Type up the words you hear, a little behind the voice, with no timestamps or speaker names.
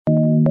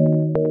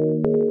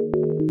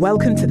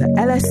Welcome to the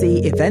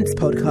LSE Events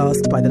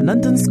Podcast by the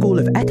London School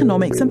of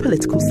Economics and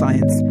Political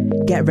Science.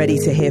 Get ready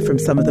to hear from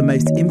some of the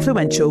most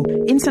influential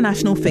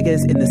international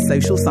figures in the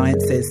social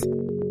sciences.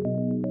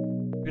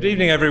 Good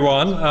evening,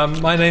 everyone.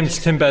 My name's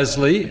Tim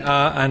Besley,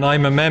 and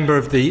I'm a member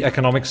of the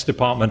Economics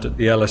Department at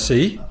the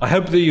LSE. I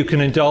hope that you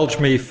can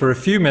indulge me for a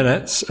few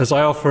minutes as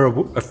I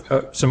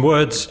offer some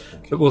words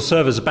that will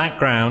serve as a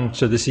background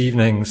to this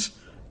evening's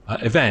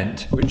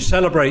event, which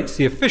celebrates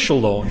the official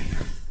launch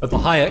of the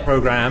Hayek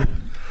Programme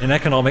in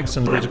Economics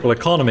and Political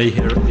Economy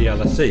here at the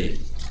LSE.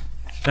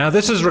 Now,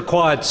 this has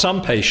required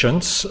some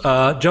patience,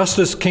 just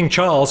as King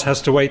Charles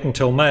has to wait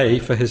until May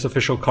for his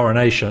official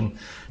coronation.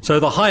 So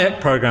the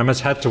Hayek Programme has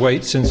had to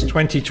wait since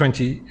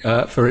 2020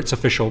 for its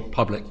official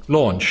public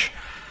launch.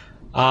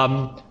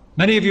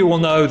 Many of you will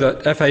know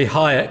that F.A.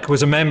 Hayek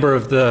was a member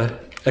of the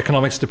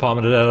Economics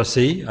Department at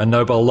LSE, a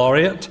Nobel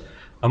laureate,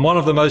 and one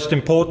of the most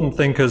important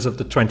thinkers of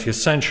the 20th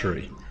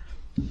century.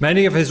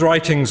 Many of his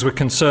writings were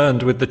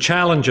concerned with the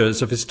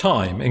challenges of his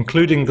time,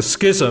 including the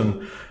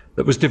schism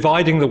that was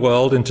dividing the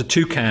world into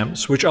two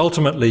camps, which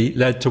ultimately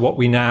led to what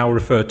we now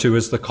refer to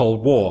as the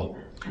Cold War.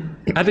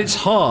 At its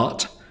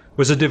heart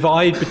was a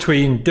divide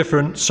between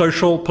different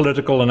social,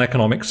 political, and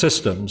economic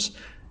systems.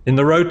 In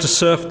The Road to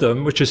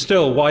Serfdom, which is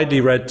still widely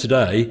read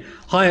today,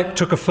 Hayek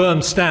took a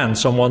firm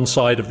stance on one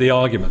side of the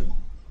argument.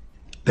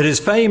 But his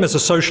fame as a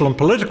social and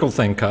political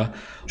thinker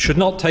should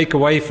not take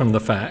away from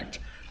the fact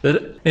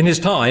that in his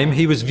time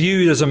he was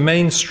viewed as a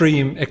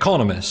mainstream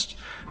economist,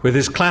 with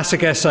his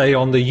classic essay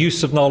on the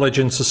use of knowledge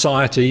in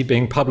society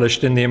being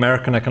published in the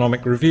American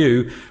Economic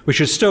Review, which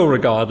is still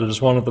regarded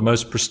as one of the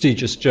most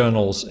prestigious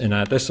journals in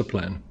our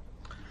discipline.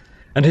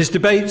 And his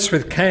debates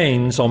with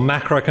Keynes on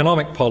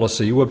macroeconomic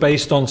policy were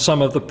based on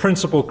some of the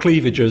principal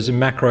cleavages in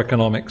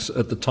macroeconomics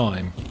at the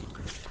time.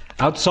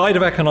 Outside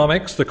of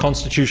economics, the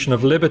Constitution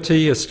of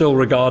Liberty is still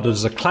regarded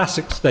as a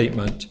classic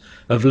statement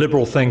of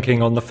liberal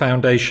thinking on the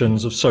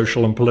foundations of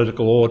social and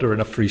political order in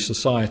a free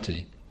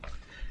society.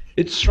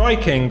 It's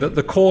striking that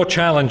the core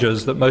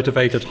challenges that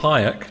motivated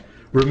Hayek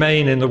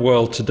remain in the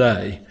world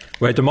today,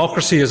 where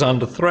democracy is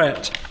under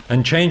threat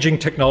and changing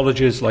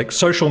technologies like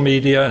social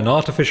media and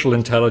artificial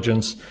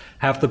intelligence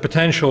have the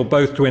potential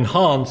both to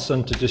enhance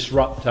and to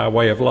disrupt our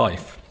way of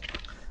life.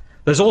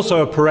 There's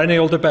also a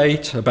perennial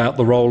debate about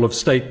the role of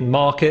state and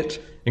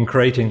market in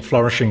creating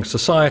flourishing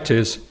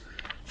societies.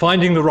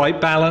 Finding the right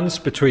balance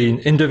between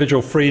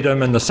individual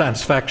freedom and the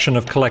satisfaction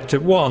of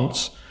collective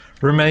wants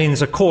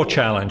remains a core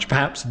challenge,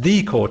 perhaps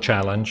the core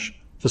challenge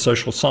for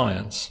social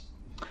science.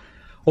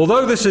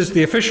 Although this is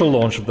the official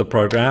launch of the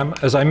programme,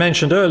 as I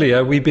mentioned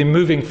earlier, we've been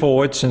moving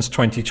forward since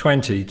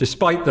 2020,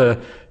 despite the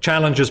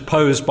challenges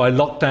posed by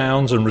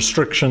lockdowns and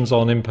restrictions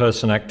on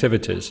in-person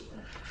activities.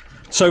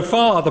 So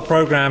far, the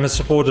programme has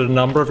supported a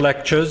number of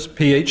lectures,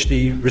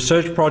 PhD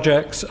research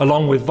projects,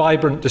 along with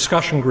vibrant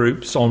discussion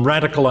groups on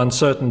radical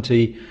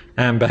uncertainty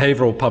and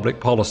behavioural public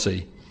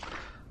policy.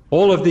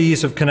 All of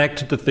these have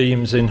connected to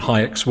themes in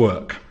Hayek's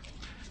work.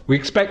 We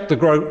expect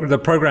the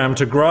programme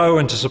to grow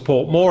and to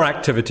support more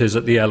activities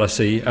at the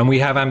LSE, and we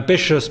have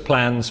ambitious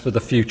plans for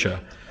the future.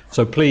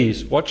 So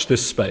please, watch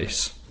this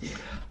space.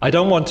 I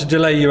don't want to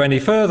delay you any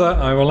further.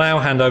 I will now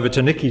hand over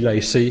to Nikki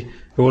Lacey,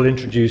 who will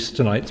introduce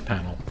tonight's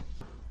panel.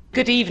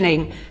 Good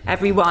evening,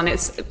 everyone.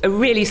 It's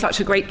really such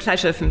a great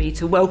pleasure for me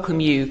to welcome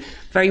you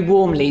very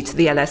warmly to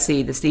the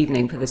LSE this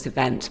evening for this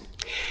event.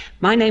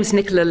 My name's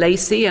Nicola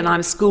Lacey, and I'm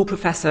a school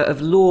professor of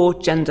law,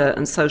 gender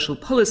and social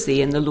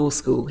policy in the law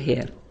school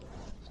here.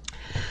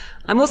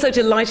 I'm also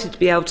delighted to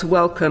be able to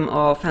welcome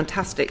our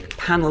fantastic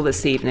panel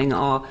this evening,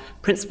 our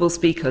principal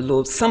speaker,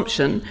 Lord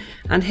Sumption,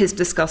 and his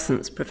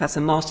discussants,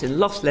 Professor Martin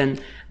Laughlin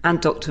and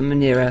Dr.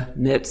 Munira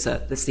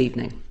Mirza, this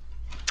evening.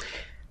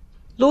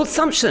 Lord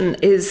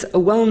Sumption is a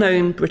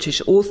well-known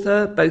British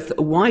author, both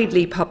a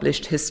widely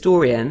published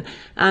historian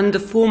and a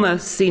former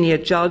senior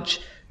judge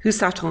who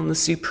sat on the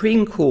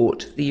Supreme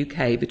Court of the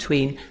UK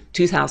between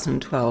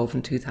 2012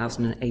 and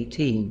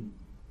 2018.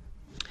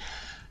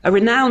 A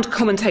renowned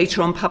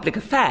commentator on public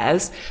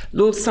affairs,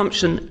 Lord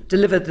Sumption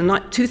delivered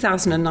the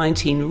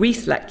 2019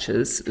 Reith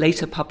Lectures,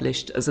 later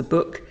published as a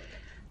book,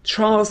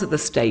 Trials of the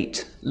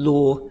State,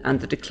 Law and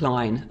the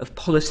Decline of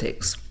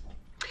Politics.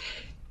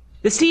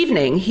 This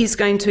evening, he's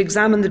going to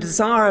examine the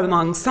desire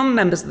among some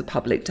members of the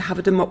public to have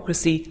a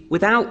democracy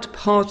without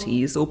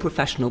parties or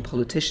professional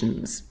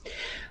politicians,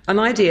 an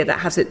idea that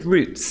has its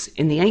roots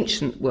in the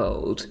ancient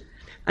world,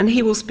 and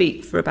he will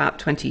speak for about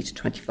 20 to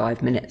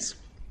 25 minutes.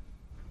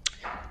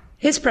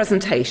 His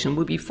presentation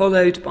will be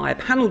followed by a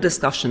panel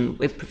discussion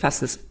with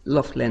Professors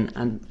Laughlin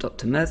and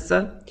Dr.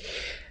 Mirza.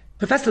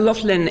 Professor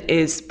Laughlin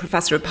is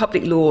Professor of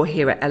Public Law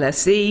here at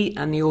LSE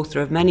and the author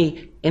of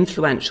many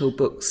influential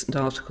books and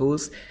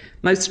articles,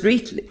 most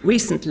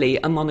recently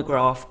a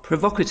monograph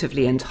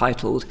provocatively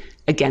entitled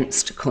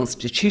Against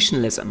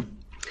Constitutionalism.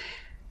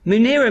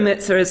 Munira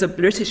Mirza is a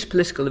British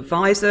political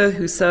advisor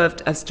who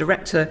served as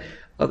director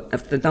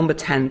of the Number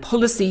 10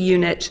 Policy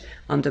Unit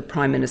under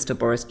Prime Minister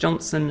Boris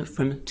Johnson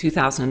from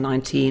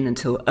 2019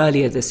 until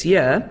earlier this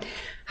year,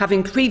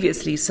 having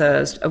previously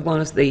served as one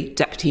of the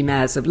deputy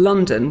mayors of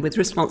London with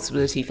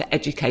responsibility for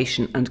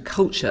education and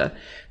culture,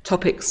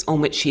 topics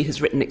on which she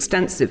has written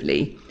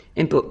extensively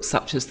in books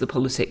such as The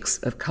Politics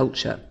of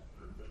Culture.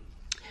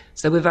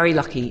 So we're very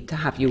lucky to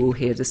have you all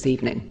here this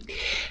evening.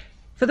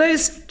 For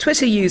those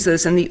Twitter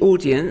users in the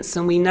audience,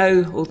 and we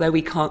know, although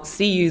we can't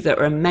see you, there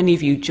are many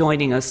of you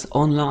joining us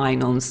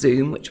online on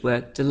Zoom, which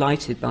we're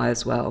delighted by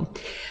as well.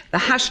 The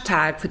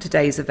hashtag for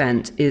today's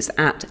event is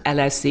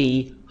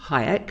 @LSE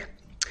Hayek.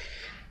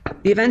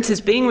 The event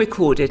is being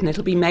recorded and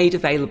it'll be made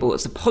available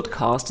as a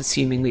podcast,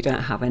 assuming we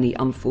don't have any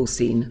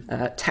unforeseen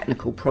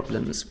technical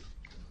problems.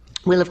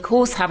 We'll, of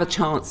course, have a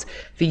chance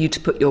for you to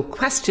put your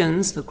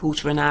questions for a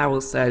quarter of an hour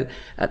or so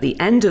at the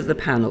end of the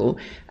panel,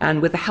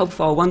 and with the help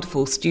of our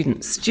wonderful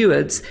student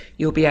stewards,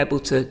 you'll be able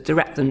to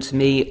direct them to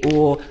me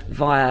or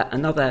via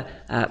another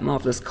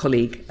marvellous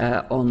colleague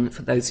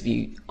for those of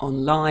you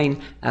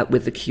online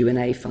with the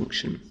Q&A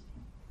function.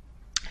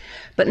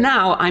 But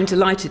now I'm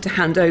delighted to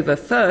hand over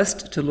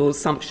first to Lord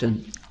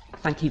Sumption.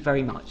 Thank you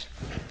very much.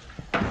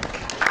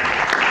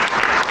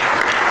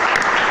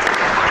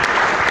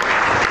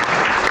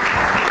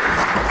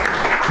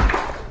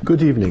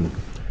 Good evening.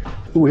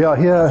 We are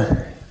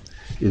here,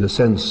 in a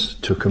sense,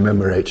 to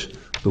commemorate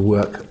the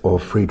work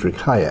of Friedrich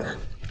Hayek.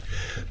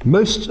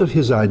 Most of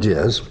his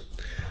ideas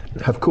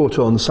have caught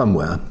on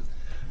somewhere,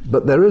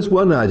 but there is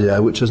one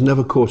idea which has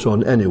never caught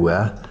on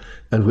anywhere,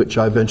 and which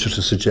I venture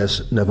to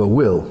suggest never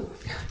will.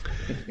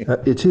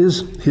 It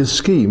is his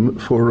scheme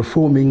for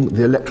reforming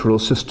the electoral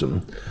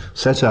system,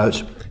 set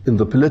out in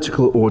The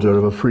Political Order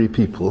of a Free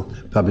People,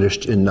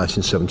 published in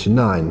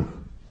 1979.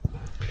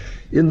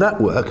 In that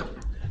work,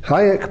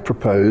 Hayek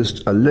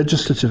proposed a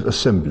legislative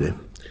assembly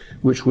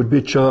which would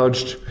be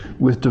charged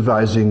with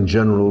devising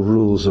general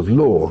rules of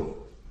law.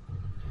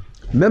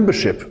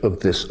 Membership of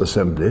this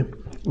assembly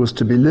was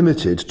to be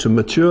limited to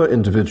mature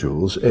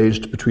individuals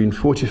aged between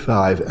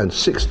 45 and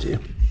 60,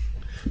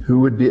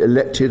 who would be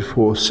elected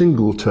for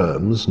single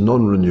terms,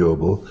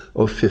 non-renewable,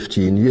 of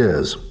 15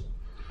 years.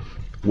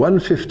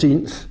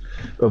 1/15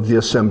 of the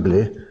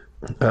assembly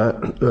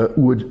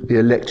would be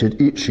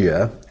elected each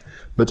year,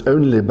 but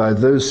only by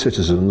those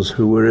citizens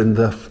who were in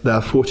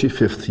their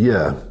 45th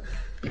year.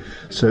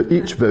 So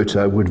each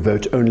voter would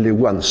vote only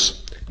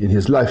once in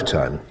his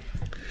lifetime.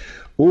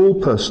 All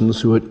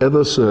persons who had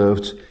ever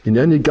served in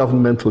any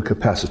governmental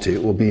capacity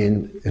or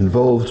been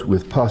involved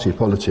with party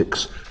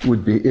politics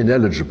would be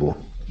ineligible.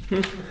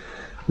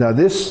 Now,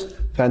 this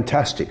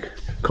fantastic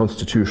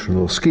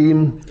constitutional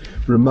scheme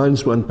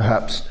reminds one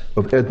perhaps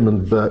of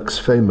Edmund Burke's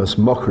famous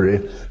mockery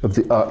of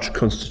the arch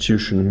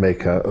constitution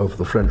maker of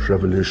the French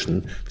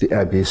Revolution, the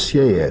Abbé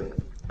Sieyès.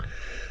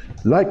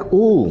 Like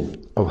all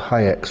of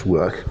Hayek's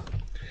work,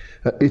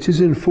 it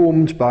is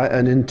informed by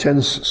an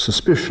intense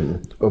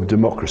suspicion of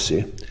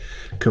democracy,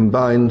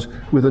 combined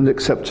with an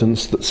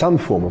acceptance that some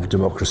form of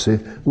democracy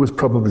was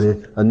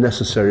probably a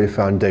necessary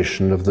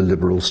foundation of the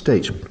liberal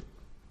state.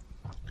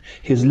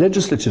 His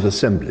legislative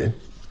assembly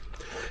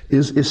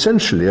is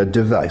essentially a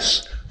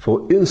device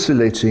for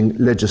insulating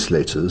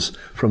legislators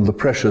from the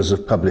pressures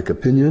of public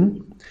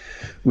opinion,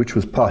 which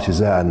was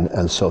partisan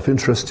and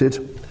self-interested,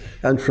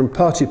 and from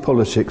party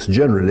politics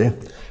generally,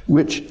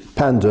 which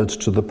pandered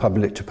to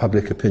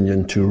public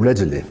opinion too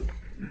readily.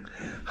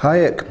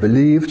 Hayek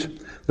believed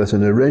that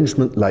an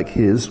arrangement like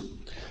his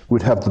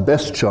would have the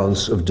best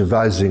chance of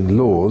devising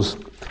laws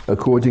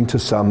according to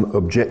some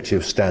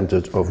objective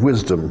standard of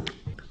wisdom.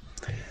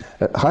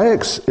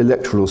 Hayek's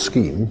electoral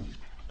scheme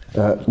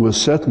was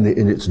certainly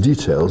in its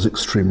details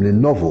extremely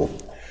novel,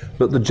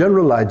 but the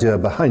general idea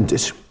behind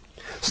it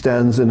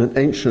stands in an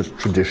ancient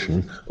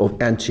tradition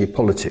of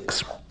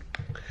anti-politics.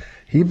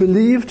 He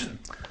believed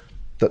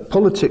that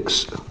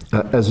politics,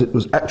 as it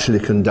was actually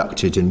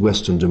conducted in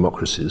Western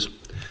democracies,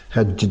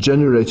 had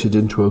degenerated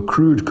into a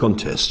crude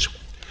contest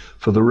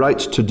for the right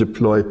to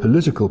deploy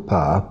political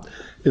power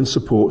in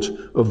support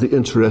of the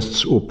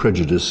interests or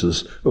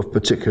prejudices of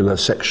particular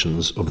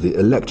sections of the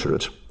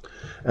electorate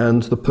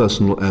and the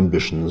personal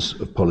ambitions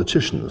of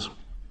politicians.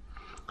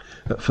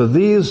 For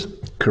these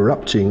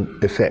corrupting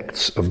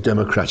effects of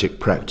democratic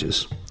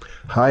practice,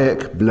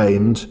 Hayek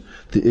blamed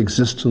the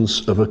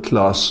existence of a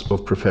class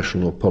of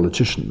professional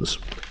politicians,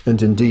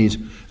 and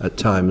indeed, at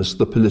times,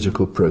 the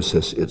political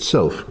process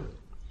itself.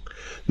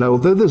 Now,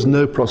 although there's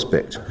no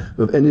prospect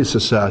of any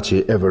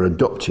society ever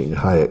adopting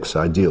Hayek's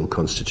ideal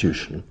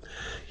constitution,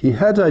 he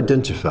had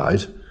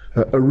identified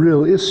a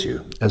real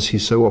issue, as he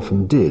so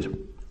often did.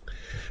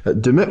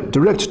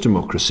 Direct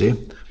democracy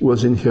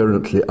was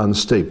inherently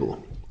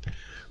unstable.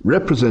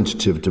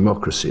 Representative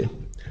democracy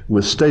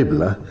was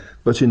stabler,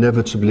 but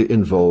inevitably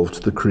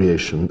involved the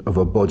creation of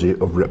a body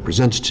of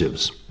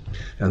representatives,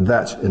 and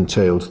that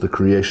entailed the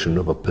creation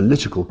of a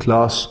political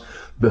class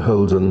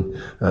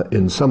beholden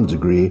in some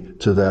degree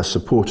to their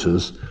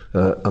supporters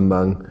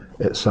among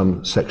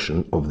some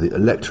section of the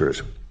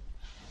electorate.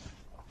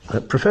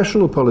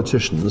 Professional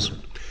politicians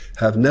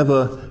have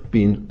never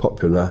been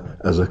popular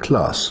as a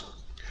class.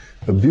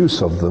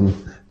 Abuse of them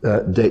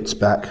dates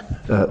back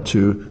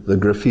to the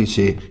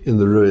graffiti in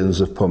the ruins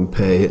of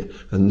Pompeii,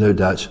 and no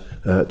doubt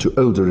to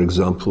older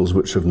examples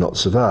which have not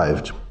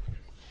survived.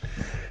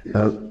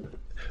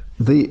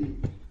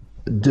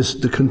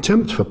 The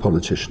contempt for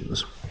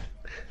politicians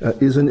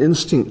is an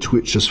instinct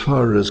which, as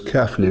far as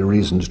carefully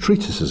reasoned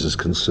treatises is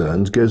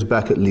concerned, goes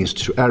back at least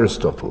to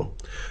Aristotle,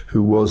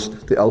 who was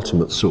the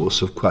ultimate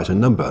source of quite a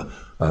number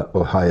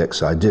of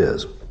Hayek's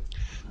ideas.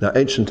 Now,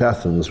 ancient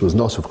Athens was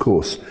not, of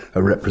course,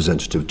 a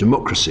representative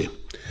democracy.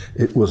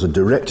 It was a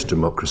direct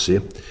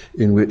democracy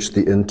in which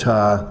the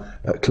entire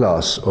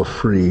class of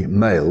free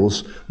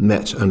males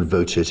met and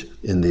voted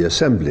in the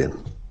assembly.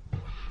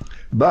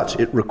 But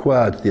it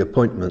required the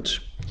appointment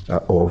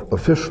of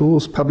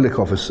officials, public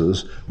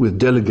officers, with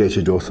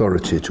delegated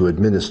authority to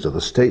administer the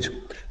state,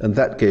 and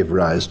that gave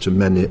rise to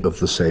many of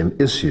the same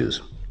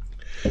issues.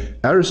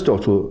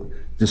 Aristotle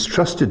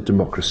distrusted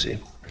democracy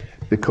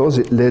because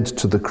it led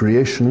to the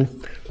creation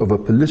of a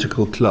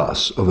political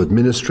class of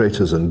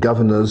administrators and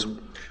governors,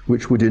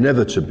 which would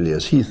inevitably,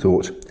 as he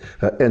thought,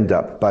 end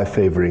up by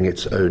favouring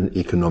its own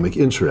economic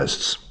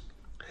interests.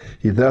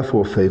 He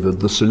therefore favoured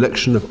the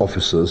selection of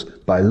officers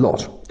by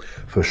lot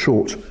for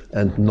short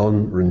and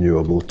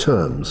non-renewable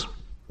terms.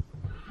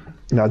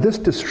 Now, this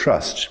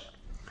distrust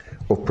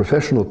of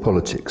professional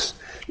politics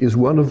is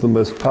one of the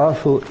most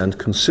powerful and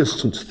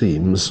consistent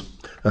themes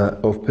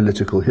of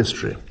political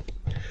history.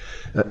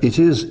 It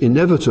is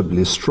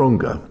inevitably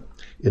stronger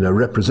in a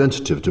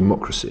representative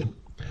democracy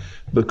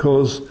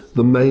because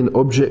the main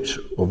object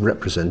of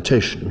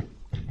representation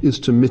is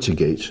to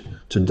mitigate,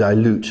 to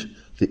dilute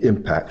the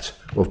impact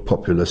of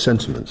popular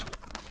sentiment.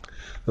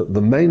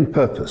 The main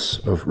purpose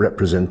of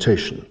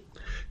representation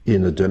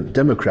in a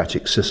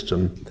democratic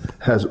system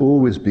has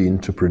always been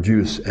to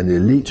produce an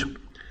elite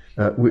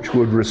which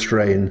would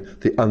restrain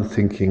the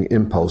unthinking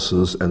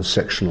impulses and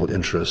sectional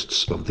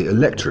interests of the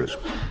electorate.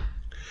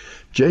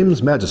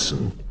 James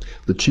Madison,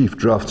 the chief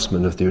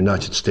draftsman of the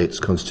United States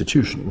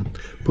Constitution,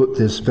 put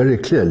this very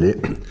clearly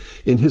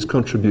in his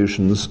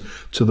contributions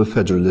to the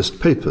Federalist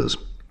Papers.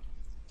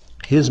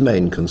 His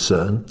main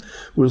concern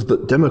was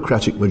that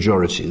democratic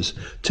majorities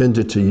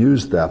tended to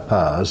use their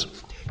powers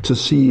to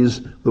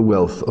seize the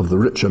wealth of the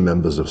richer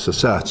members of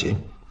society,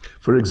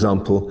 for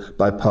example,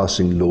 by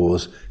passing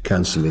laws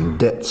cancelling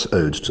debts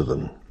owed to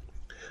them.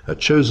 A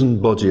chosen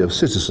body of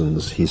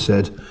citizens, he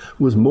said,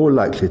 was more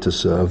likely to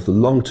serve the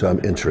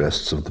long-term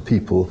interests of the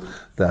people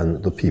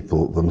than the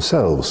people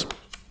themselves.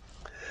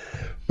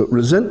 But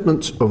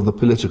resentment of the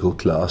political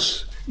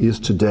class is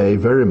today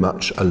very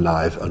much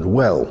alive and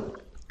well.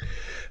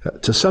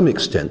 To some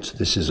extent,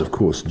 this is of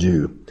course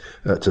due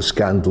to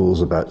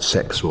scandals about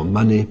sex or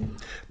money,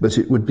 but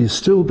it would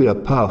still be a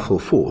powerful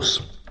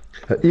force,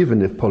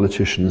 even if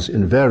politicians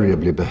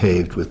invariably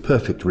behaved with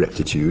perfect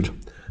rectitude,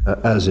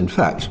 as in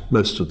fact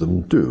most of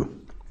them do.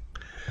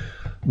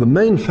 The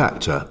main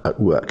factor at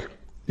work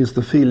is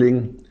the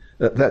feeling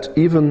that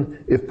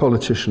even if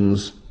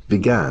politicians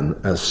began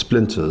as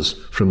splinters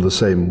from the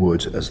same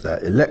wood as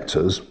their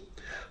electors,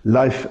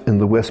 life in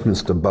the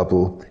Westminster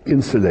bubble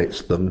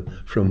insulates them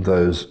from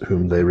those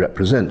whom they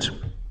represent.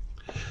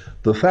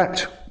 The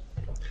fact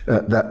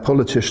that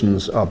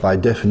politicians are by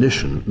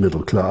definition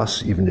middle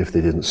class, even if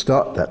they didn't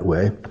start that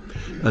way,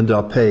 and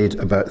are paid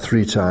about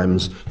 3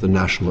 times the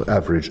national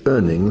average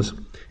earnings,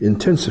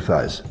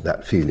 intensifies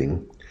that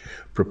feeling.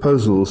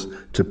 Proposals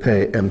to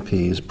pay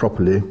MPs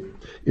properly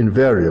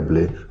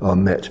invariably are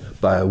met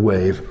by a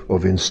wave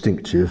of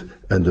instinctive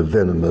and of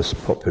venomous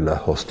popular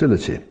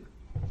hostility.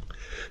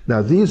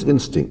 Now, these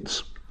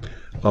instincts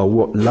are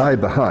what lie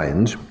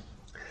behind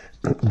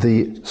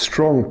the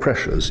strong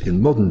pressures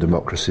in modern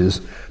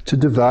democracies to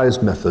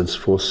devise methods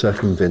for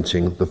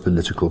circumventing the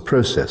political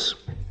process.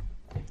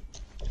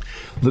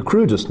 The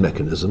crudest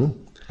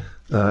mechanism,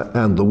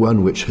 and the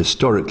one which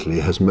historically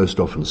has most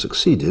often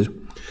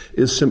succeeded,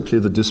 is simply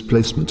the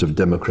displacement of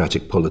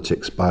democratic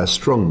politics by a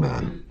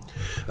strongman,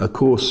 a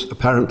course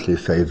apparently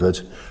favoured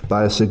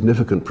by a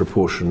significant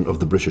proportion of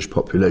the British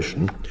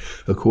population,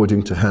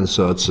 according to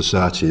Hansard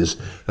Society's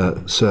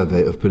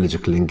survey of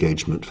political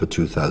engagement for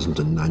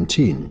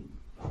 2019.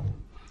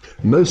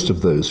 Most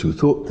of those who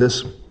thought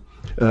this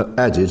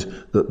added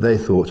that they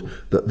thought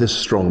that this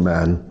strong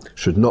man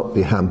should not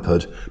be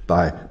hampered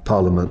by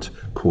Parliament,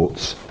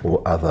 courts,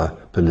 or other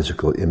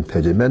political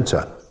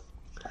impedimenta.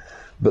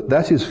 But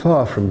that is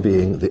far from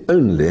being the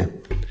only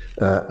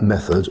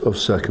method of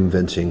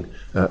circumventing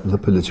the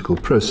political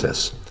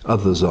process.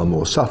 Others are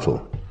more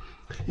subtle.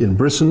 In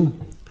Britain,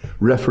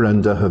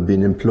 referenda have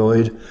been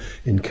employed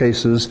in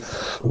cases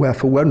where,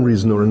 for one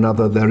reason or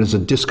another, there is a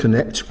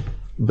disconnect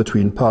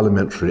between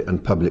parliamentary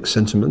and public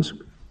sentiment.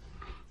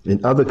 In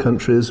other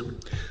countries,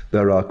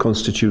 there are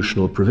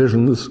constitutional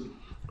provisions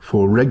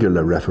for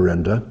regular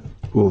referenda,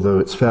 although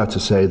it's fair to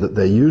say that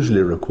they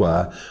usually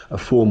require a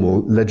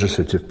formal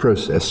legislative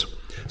process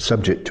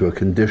subject to a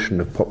condition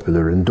of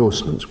popular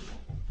endorsement,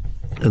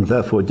 and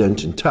therefore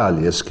don't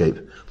entirely escape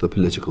the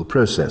political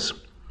process.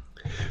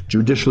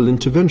 Judicial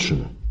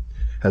intervention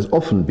has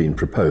often been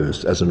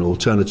proposed as an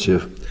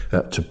alternative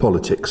to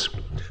politics,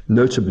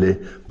 notably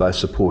by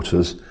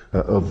supporters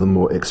of the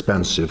more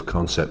expansive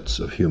concepts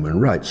of human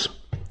rights.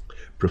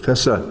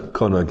 Professor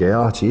Conor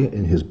Gayarty,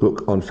 in his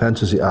book On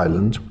Fantasy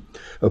Island,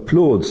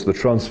 applauds the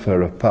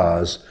transfer of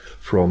powers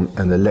from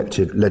an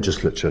elected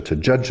legislature to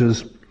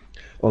judges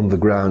on the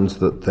grounds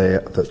that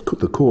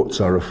the courts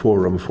are a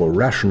forum for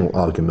rational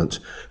argument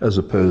as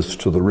opposed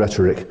to the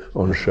rhetoric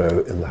on show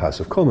in the House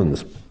of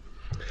Commons.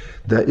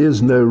 There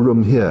is no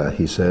room here,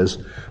 he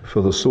says,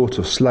 for the sort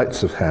of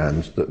sleights of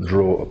hand that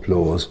draw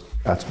applause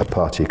at a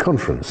party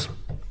conference.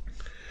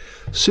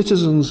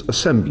 Citizens'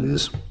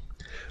 assemblies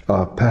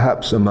are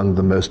perhaps among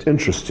the most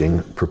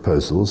interesting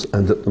proposals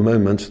and at the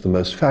moment the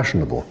most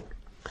fashionable.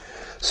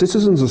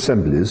 Citizens'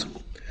 assemblies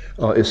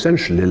are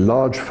essentially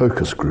large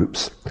focus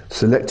groups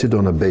selected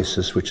on a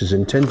basis which is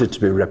intended to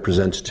be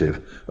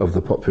representative of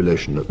the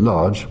population at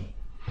large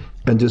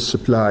and is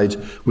supplied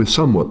with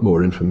somewhat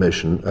more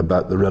information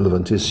about the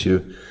relevant issue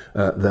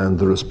than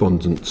the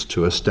respondents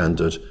to a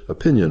standard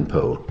opinion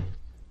poll.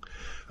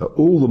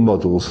 All the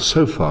models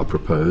so far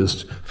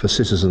proposed for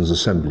citizens'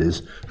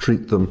 assemblies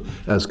treat them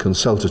as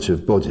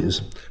consultative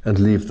bodies and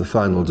leave the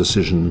final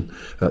decision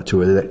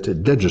to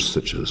elected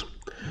legislatures.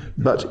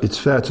 But it's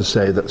fair to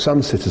say that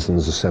some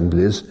citizens'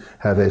 assemblies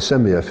have a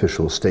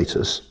semi-official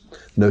status,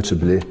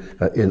 notably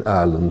in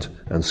Ireland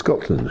and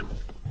Scotland.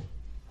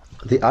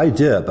 The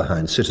idea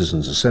behind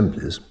citizens'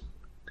 assemblies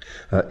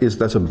is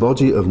that a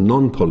body of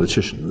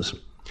non-politicians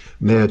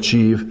may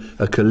achieve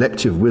a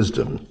collective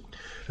wisdom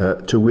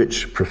to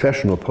which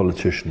professional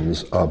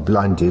politicians are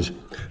blinded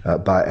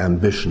by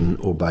ambition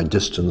or by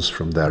distance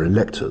from their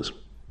electors.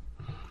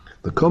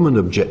 The common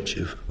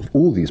objective of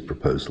all these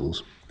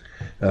proposals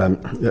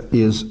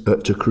is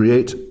to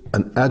create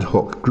an ad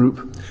hoc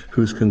group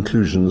whose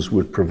conclusions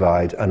would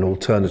provide an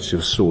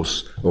alternative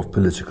source of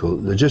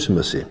political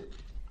legitimacy.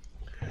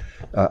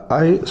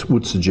 I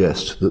would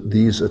suggest that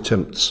these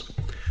attempts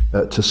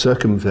to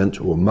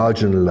circumvent or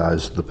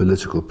marginalize the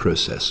political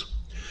process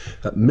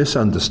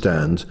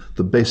misunderstand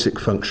the basic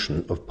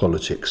function of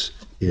politics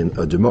in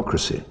a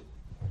democracy.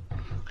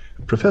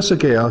 Professor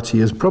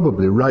Gayarty is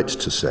probably right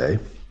to say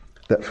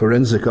that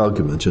forensic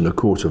argument in a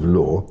court of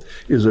law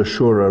is a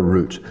surer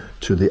route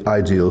to the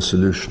ideal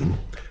solution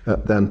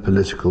than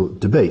political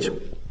debate.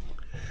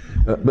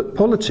 But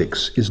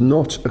politics is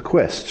not a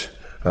quest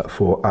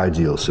for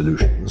ideal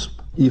solutions,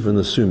 even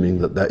assuming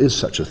that there is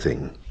such a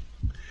thing.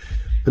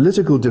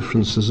 Political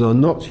differences are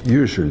not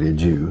usually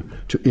due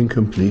to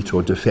incomplete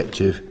or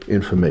defective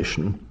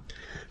information,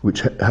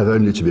 which have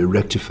only to be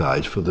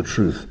rectified for the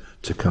truth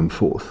to come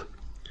forth.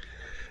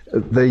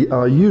 They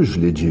are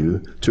usually due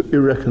to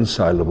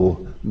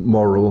irreconcilable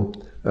moral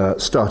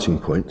starting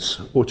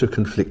points or to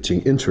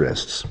conflicting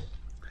interests.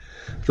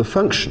 The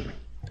function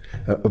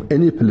of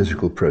any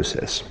political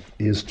process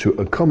is to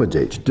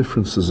accommodate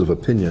differences of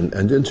opinion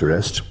and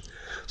interest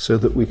so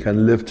that we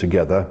can live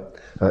together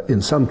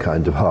in some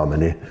kind of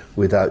harmony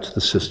without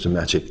the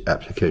systematic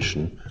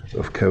application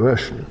of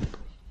coercion.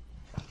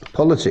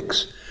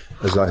 Politics,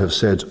 as I have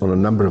said on a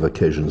number of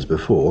occasions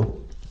before,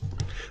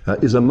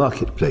 is a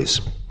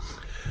marketplace.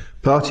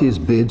 Parties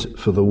bid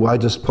for the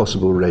widest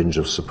possible range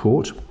of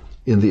support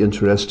in the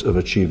interest of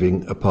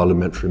achieving a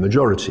parliamentary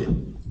majority.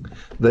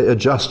 They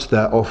adjust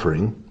their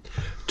offering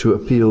to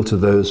appeal to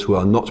those who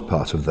are not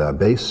part of their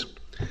base,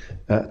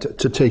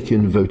 to take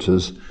in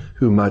voters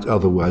who might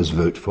otherwise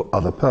vote for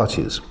other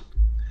parties.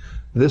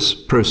 This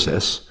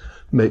process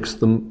makes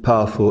them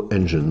powerful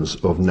engines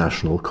of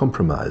national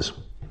compromise.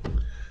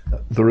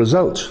 The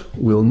result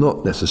will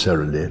not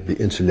necessarily be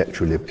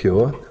intellectually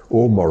pure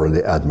or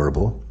morally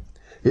admirable.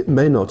 It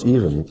may not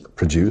even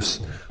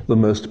produce the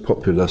most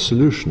popular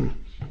solution.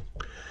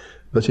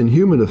 But in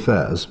human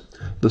affairs,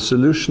 the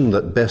solution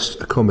that best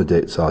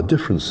accommodates our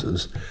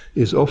differences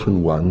is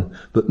often one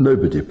that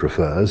nobody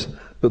prefers,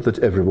 but that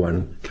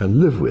everyone can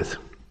live with.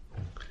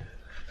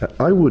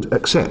 I would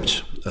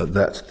accept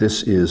that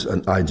this is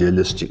an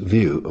idealistic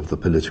view of the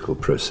political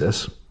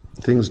process.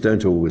 Things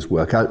don't always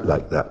work out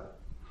like that.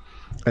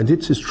 And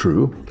it is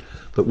true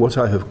that what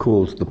I have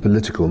called the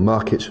political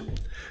market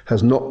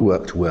has not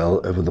worked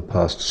well over the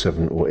past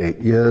 7 or 8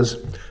 years,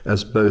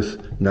 as both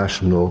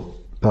national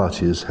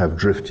parties have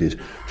drifted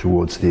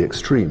towards the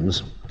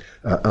extremes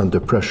under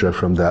pressure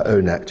from their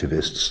own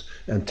activists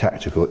and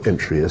tactical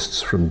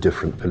entryists from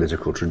different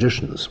political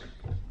traditions.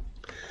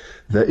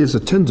 There is a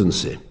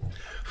tendency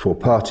for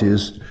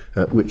parties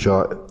which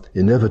are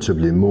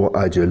inevitably more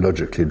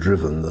ideologically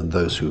driven than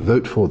those who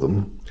vote for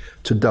them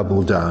to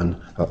double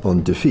down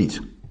on defeat.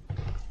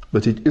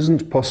 But it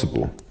isn't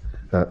possible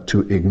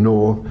to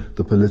ignore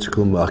the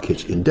political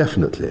market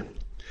indefinitely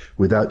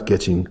without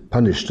getting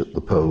punished at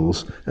the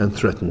polls and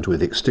threatened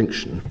with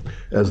extinction,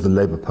 as the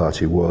Labour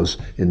Party was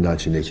in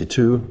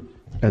 1982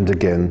 and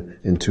again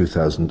in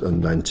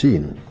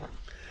 2019.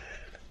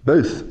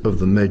 Both of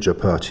the major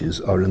parties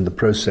are in the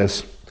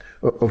process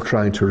of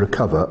trying to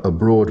recover a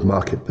broad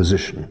market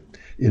position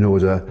in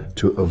order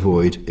to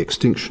avoid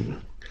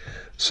extinction.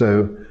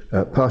 So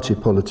party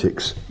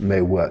politics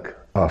may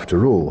work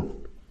after all.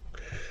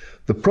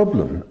 The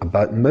problem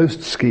about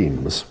most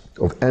schemes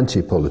of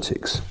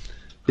anti-politics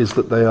is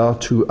that they are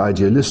too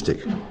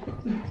idealistic.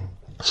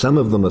 Some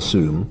of them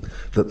assume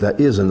that there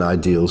is an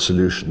ideal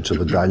solution to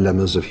the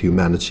dilemmas of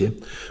humanity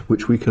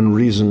which we can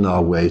reason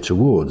our way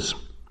towards.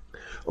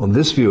 On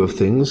this view of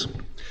things,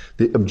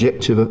 the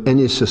objective of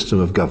any system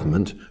of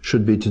government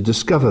should be to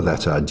discover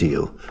that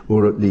ideal,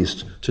 or at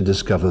least to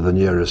discover the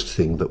nearest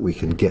thing that we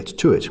can get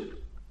to it.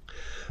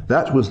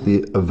 That was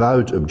the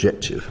avowed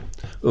objective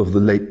of the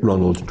late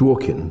Ronald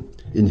Dworkin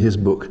in his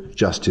book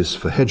Justice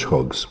for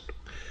Hedgehogs.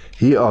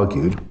 He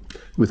argued,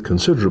 with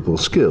considerable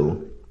skill,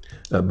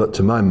 but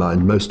to my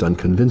mind most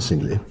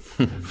unconvincingly,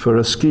 for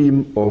a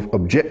scheme of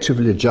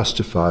objectively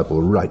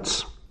justifiable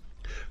rights,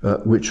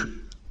 which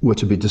were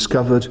to be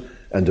discovered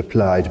and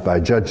applied by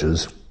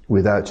judges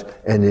without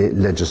any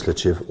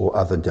legislative or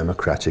other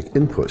democratic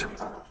input.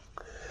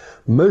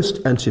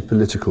 Most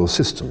anti-political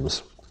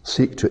systems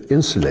seek to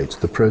insulate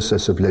the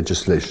process of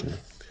legislation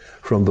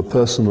from the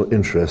personal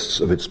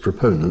interests of its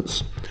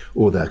proponents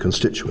or their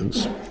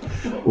constituents,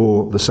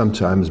 or the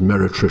sometimes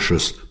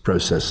meretricious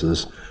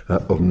processes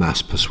of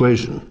mass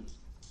persuasion.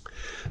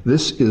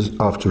 This is,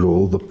 after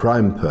all, the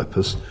prime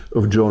purpose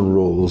of John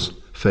Rawls'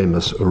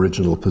 famous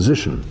original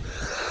position.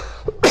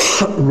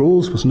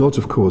 Rawls was not,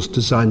 of course,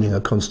 designing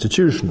a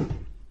constitution,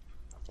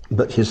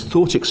 but his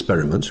thought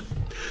experiment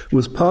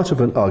was part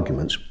of an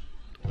argument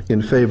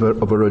in favour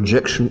of a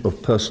rejection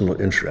of personal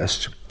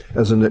interest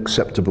as an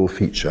acceptable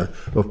feature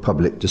of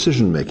public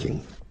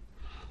decision-making.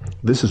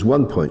 This is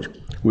one point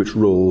which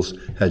Rawls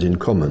had in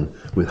common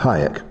with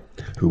Hayek,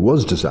 who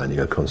was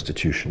designing a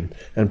constitution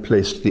and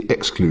placed the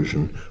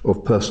exclusion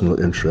of personal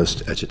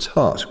interest at its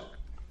heart.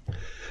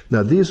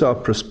 Now, these are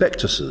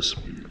prospectuses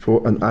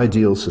for an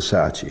ideal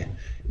society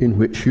in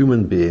which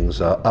human beings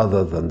are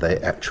other than they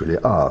actually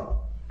are.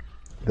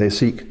 They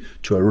seek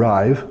to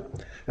arrive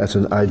at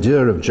an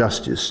idea of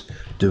justice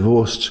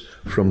divorced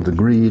from the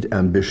greed,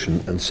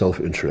 ambition, and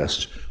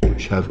self-interest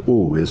which have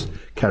always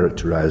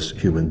characterized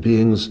human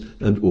beings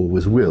and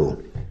always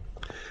will.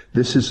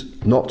 This is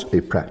not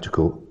a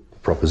practical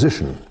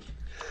proposition.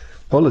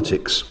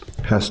 Politics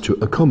has to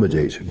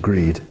accommodate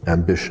greed,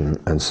 ambition,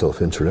 and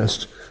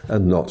self-interest,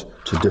 and not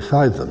to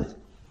defy them.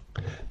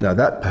 Now,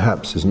 that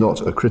perhaps is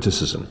not a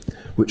criticism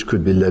which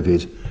could be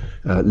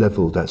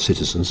levelled at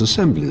citizens'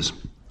 assemblies.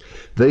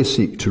 They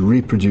seek to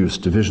reproduce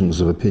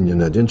divisions of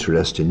opinion and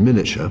interest in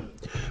miniature,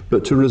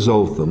 but to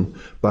resolve them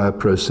by a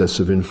process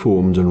of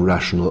informed and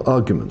rational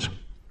argument.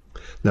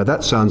 Now,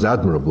 that sounds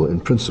admirable in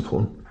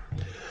principle,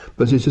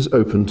 but it is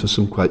open to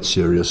some quite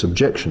serious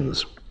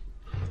objections.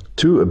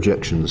 Two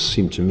objections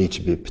seem to me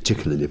to be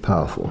particularly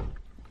powerful.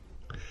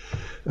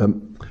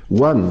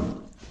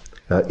 One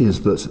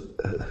is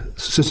that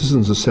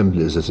citizens'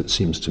 assemblies, as it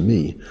seems to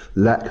me,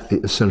 lack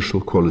the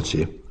essential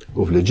quality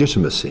of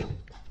legitimacy.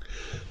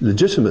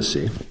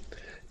 Legitimacy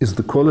is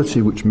the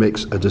quality which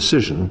makes a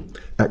decision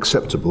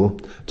acceptable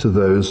to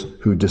those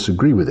who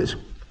disagree with it.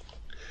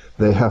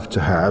 They have to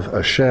have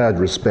a shared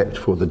respect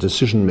for the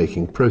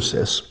decision-making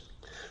process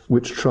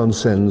which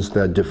transcends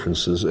their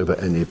differences over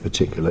any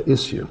particular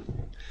issue.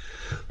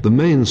 The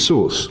main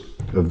source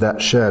of that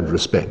shared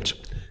respect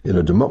in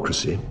a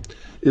democracy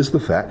is the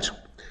fact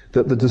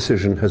that the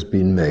decision has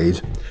been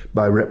made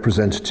by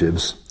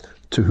representatives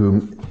to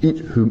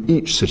whom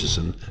each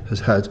citizen has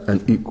had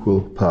an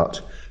equal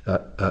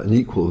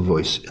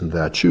voice in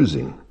their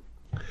choosing.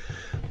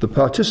 The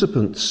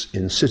participants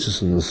in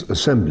citizens'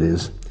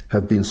 assemblies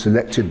have been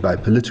selected by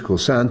political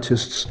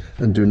scientists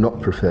and do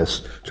not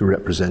profess to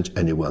represent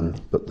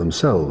anyone but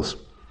themselves.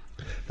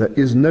 There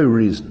is no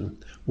reason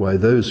why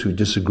those who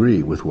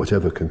disagree with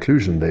whatever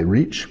conclusion they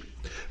reach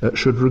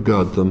should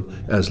regard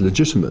them as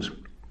legitimate.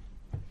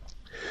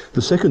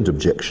 The second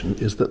objection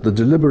is that the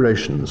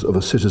deliberations of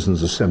a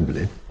citizens'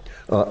 assembly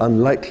are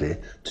unlikely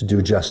to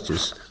do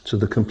justice to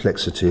the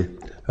complexity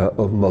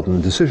of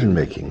modern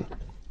decision-making.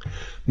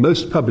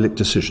 Most public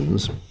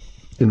decisions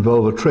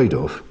involve a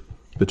trade-off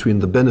between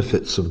the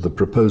benefits of the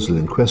proposal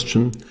in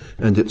question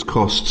and its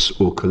costs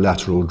or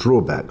collateral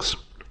drawbacks.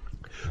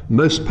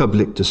 Most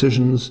public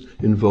decisions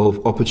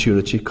involve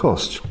opportunity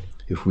cost.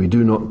 If we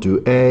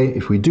do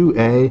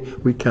A,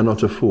 we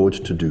cannot afford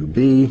to do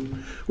B,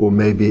 or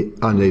may be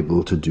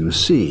unable to do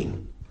C.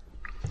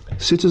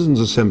 Citizens'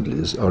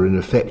 assemblies are in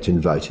effect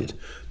invited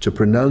to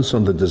pronounce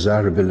on the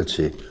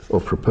desirability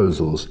of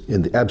proposals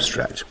in the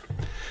abstract.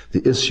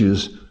 The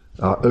issues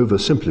are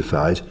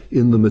oversimplified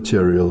in the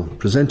material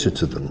presented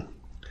to them.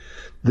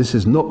 This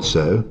is not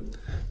so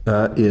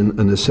in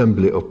an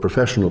assembly of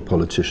professional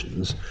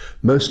politicians,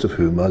 most of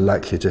whom are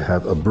likely to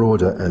have a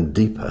broader and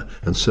deeper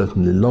and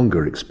certainly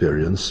longer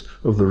experience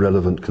of the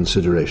relevant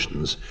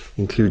considerations,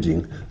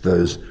 including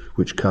those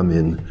which come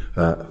in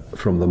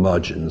from the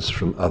margins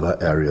from other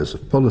areas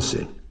of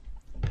policy.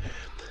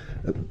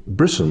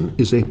 Britain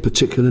is a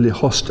particularly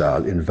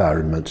hostile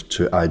environment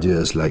to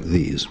ideas like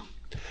these.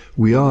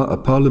 We are a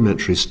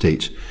parliamentary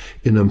state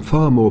in a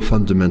far more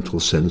fundamental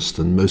sense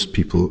than most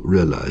people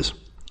realise.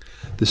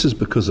 This is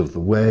because of the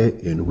way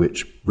in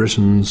which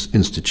Britain's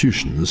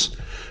institutions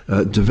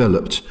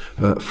developed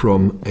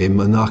from a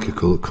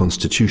monarchical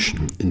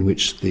constitution in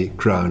which the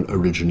Crown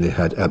originally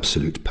had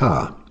absolute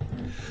power.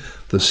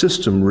 The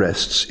system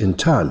rests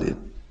entirely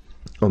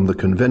on the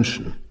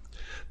convention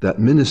that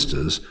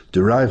ministers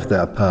derive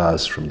their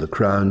powers from the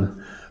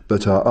Crown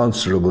but are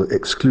answerable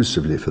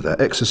exclusively for their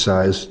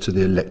exercise to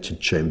the elected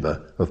chamber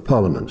of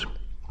Parliament.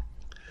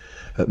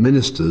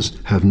 Ministers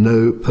have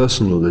no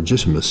personal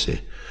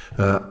legitimacy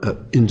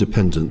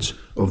independent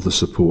of the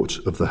support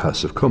of the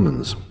House of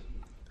Commons.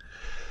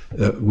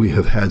 We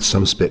have had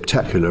some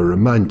spectacular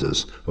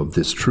reminders of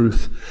this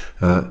truth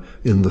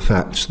in the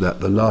fact that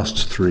the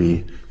last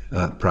three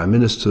Prime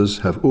Ministers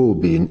have all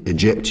been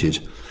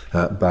ejected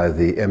by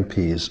the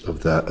MPs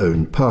of their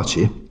own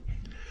party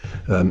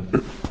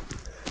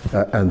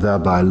and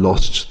thereby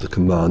lost the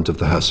command of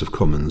the House of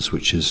Commons,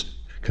 which is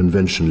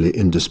conventionally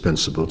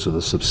indispensable to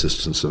the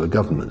subsistence of a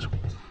government.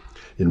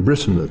 In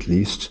Britain, at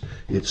least,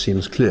 it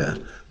seems clear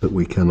that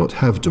we cannot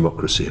have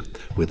democracy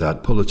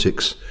without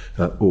politics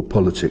or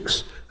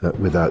politics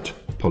without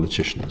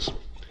politicians.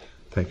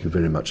 Thank you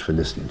very much for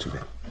listening to me.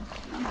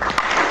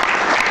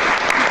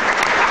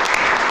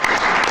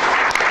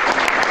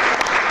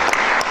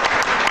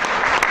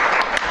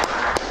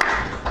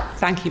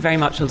 Thank you very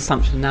much, Lord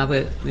Sumption. Now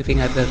we're moving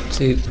over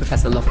to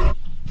Professor Loughlin.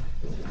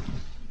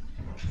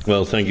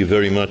 Well, thank you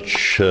very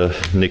much,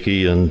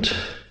 Nikki, and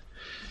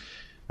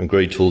I'm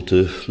grateful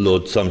to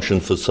Lord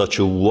Sumption for such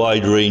a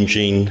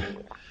wide-ranging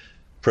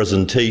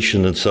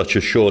presentation in such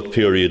a short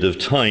period of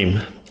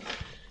time.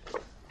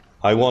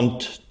 I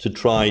want to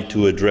try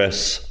to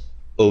address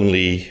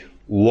only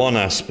one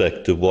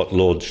aspect of what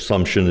Lord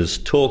Sumption is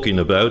talking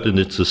about, and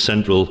it's a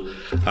central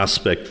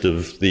aspect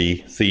of the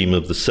theme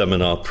of the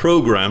seminar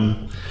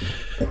program,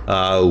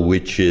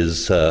 which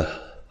is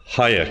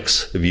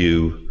Hayek's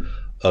view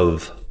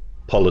of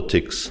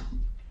politics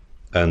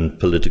and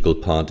political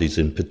parties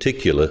in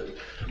particular.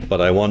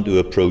 But I want to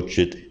approach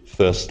it,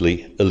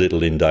 firstly, a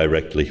little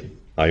indirectly.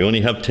 I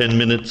only have 10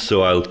 minutes,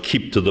 so I'll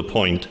keep to the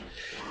point.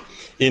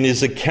 In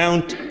his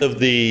account of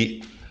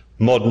the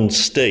modern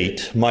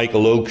state,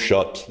 Michael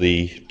Oakeshott,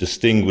 the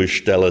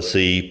distinguished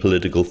LSE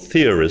political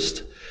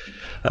theorist,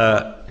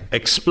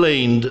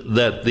 explained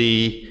that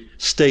the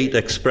state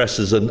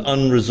expresses an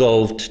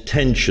unresolved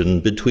tension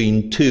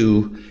between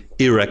two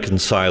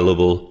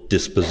irreconcilable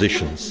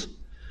dispositions.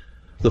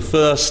 The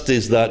first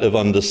is that of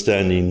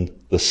understanding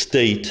the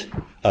state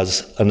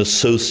as an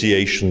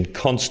association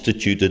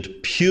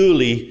constituted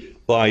purely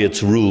by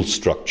its rule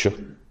structure,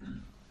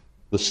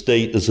 the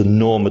state as a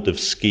normative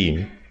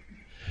scheme.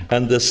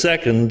 And the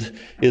second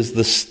is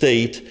the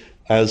state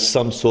as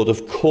some sort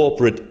of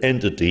corporate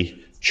entity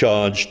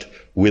charged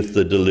with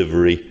the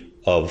delivery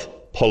of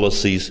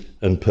policies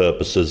and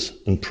purposes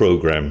and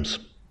programs.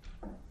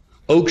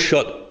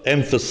 Oakeshott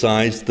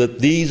emphasized that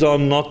these are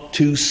not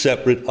two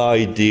separate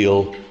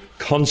ideal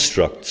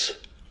constructs,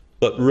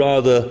 but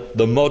rather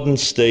the modern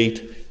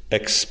state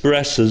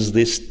expresses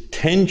this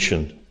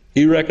tension,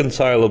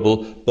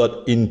 irreconcilable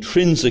but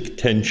intrinsic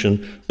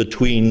tension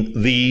between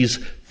these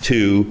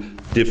two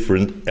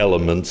different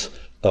elements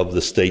of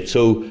the state.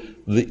 So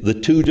the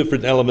two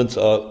different elements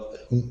are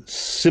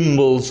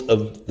symbols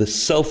of the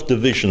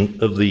self-division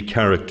of the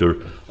character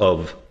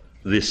of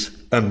this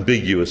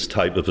ambiguous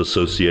type of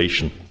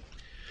association.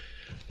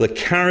 The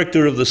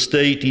character of the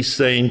state, he's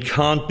saying,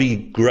 can't be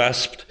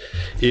grasped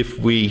if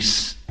we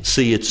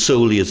see it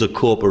solely as a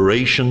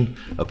corporation,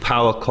 a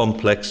power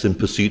complex in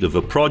pursuit of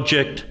a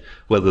project,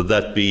 whether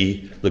that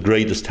be the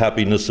greatest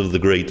happiness of the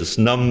greatest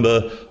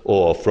number,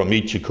 or from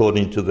each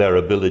according to their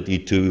ability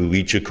to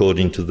each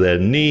according to their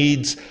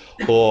needs,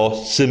 or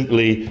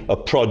simply a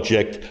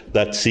project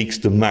that seeks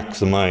to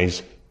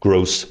maximize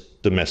gross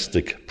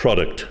domestic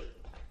product.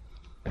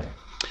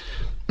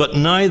 But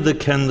neither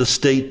can the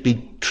state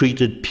be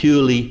treated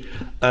purely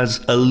as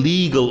a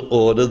legal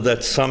order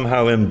that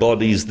somehow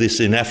embodies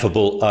this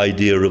ineffable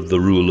idea of the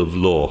rule of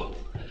law.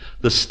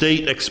 The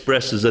state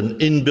expresses an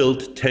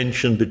inbuilt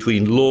tension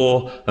between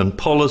law and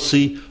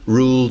policy,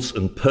 rules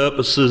and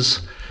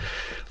purposes,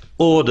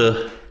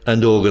 order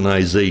and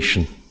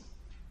organization.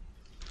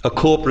 A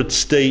corporate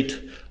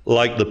state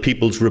like the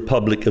People's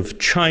Republic of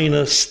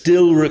China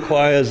still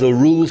requires a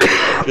rule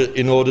structure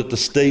in order to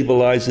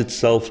stabilize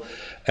itself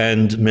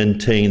and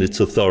maintain its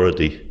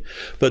authority.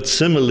 But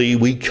similarly,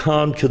 we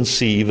can't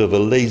conceive of a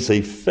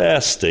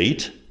laissez-faire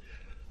state,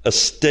 a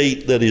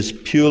state that is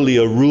purely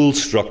a rule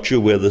structure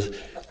where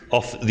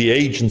the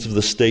agents of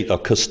the state are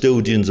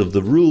custodians of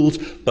the rules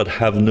but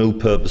have no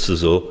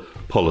purposes or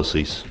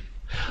policies.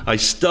 I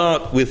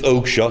start with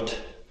Oakeshott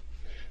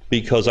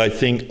because I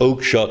think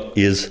Oakeshott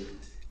is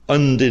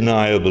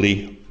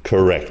undeniably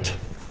correct.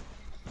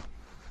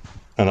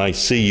 And I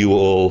see you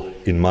all,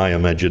 in my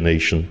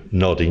imagination,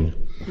 nodding.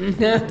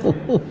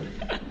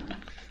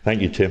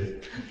 Thank you,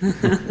 Tim.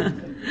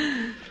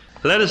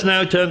 Let us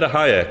now turn to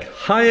Hayek.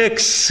 Hayek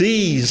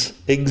sees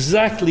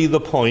exactly the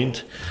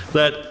point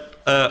that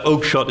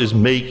Oakeshott is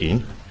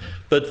making,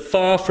 but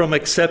far from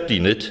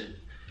accepting it,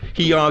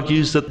 he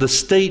argues that the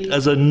state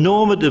as a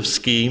normative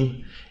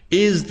scheme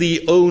is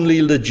the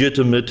only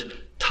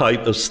legitimate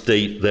type of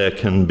state there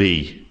can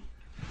be.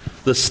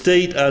 The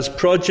state as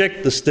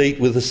project, the state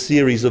with a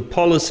series of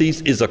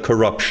policies, is a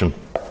corruption,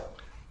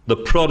 the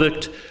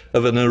product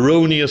of an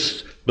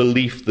erroneous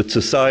belief that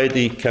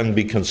society can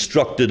be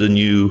constructed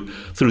anew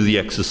through the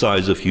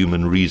exercise of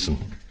human reason.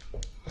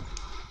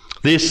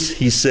 This,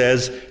 he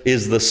says,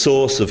 is the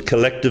source of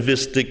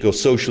collectivistic or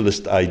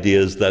socialist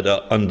ideas that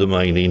are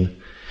undermining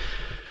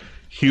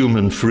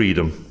human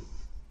freedom.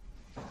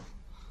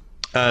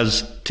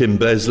 As Tim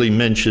Besley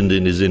mentioned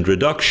in his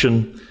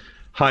introduction,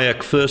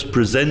 Hayek first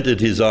presented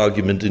his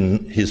argument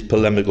in his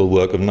polemical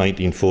work of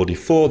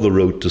 1944, The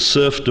Road to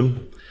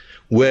Serfdom,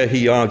 where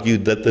he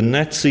argued that the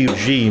Nazi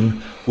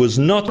regime was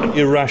not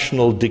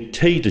irrational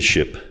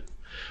dictatorship,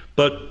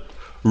 but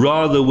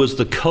rather was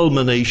the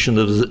culmination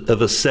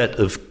of a set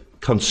of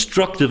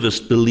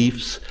constructivist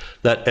beliefs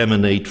that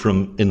emanate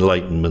from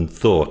Enlightenment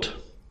thought.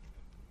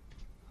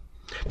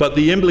 But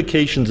the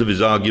implications of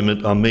his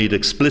argument are made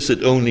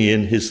explicit only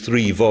in his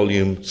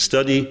 3-volume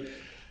study,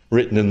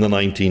 written in the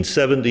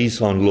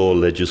 1970s, on law,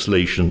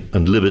 legislation,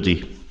 and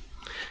liberty.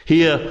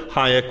 Here,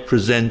 Hayek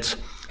presents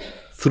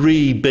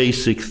 3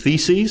 basic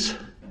theses,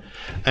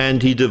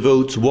 and he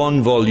devotes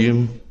 1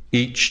 volume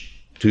each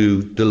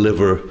to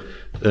deliver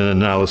an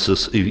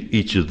analysis of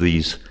each of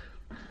these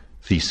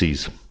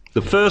theses.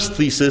 The first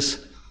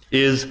thesis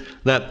is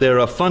that there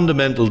are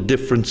fundamental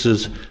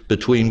differences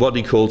between what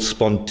he calls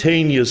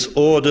spontaneous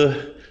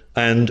order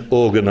and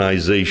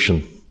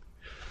organization.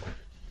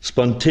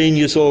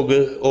 Spontaneous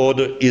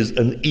order is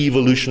an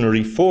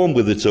evolutionary form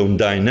with its own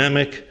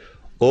dynamic.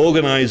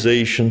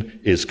 Organization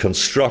is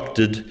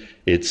constructed,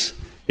 it's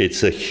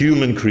a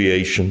human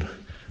creation,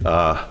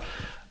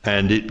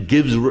 and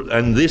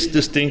this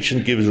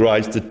distinction gives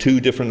rise to 2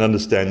 different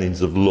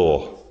understandings of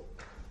law.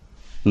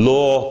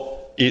 Law,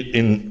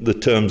 in the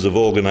terms of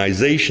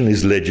organization,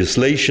 is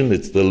legislation.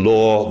 It's the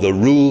law, the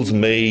rules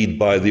made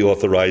by the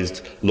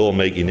authorized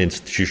lawmaking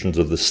institutions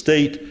of the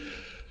state.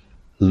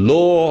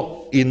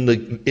 Law, in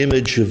the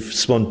image of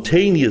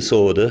spontaneous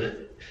order,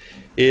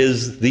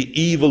 is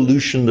the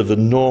evolution of a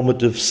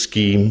normative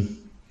scheme,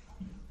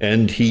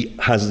 and he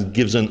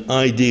gives an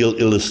ideal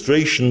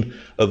illustration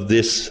of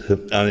this,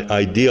 an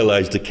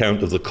idealized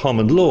account of the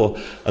common law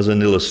as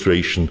an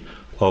illustration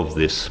of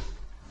this.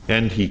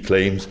 And he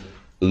claims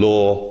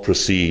law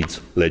precedes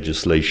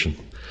legislation.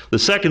 The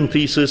second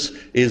thesis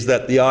is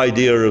that the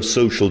idea of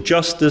social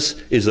justice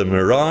is a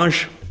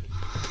mirage.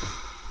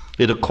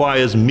 It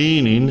acquires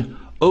meaning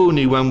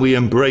only when we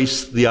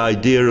embrace the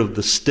idea of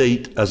the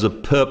state as a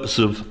purpose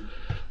of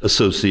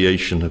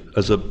association,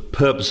 as a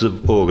purpose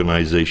of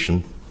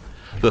organization.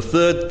 The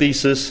third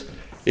thesis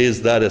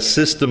is that a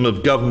system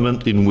of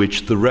government in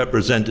which the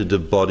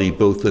representative body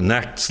both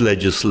enacts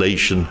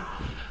legislation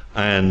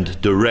and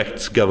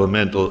directs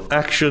governmental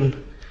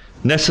action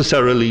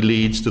necessarily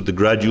leads to the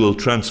gradual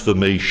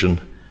transformation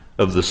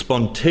of the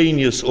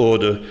spontaneous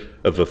order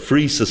of a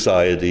free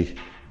society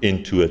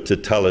into a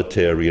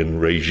totalitarian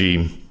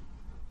regime.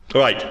 All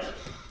right,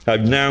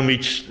 I've now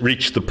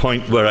reached the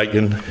point where I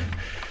can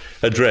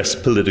address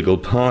political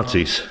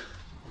parties.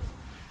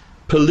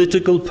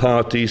 Political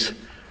parties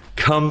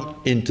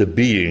come into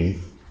being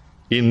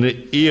in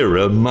the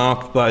era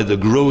marked by the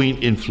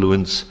growing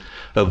influence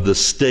of the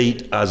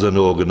state as an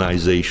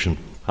organization,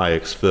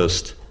 Hayek's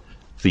first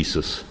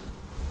thesis.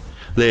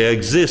 They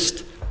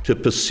exist to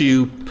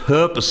pursue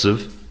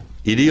purposive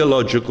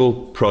ideological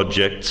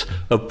projects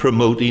of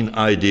promoting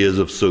ideas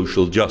of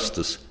social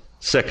justice,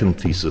 second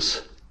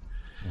thesis.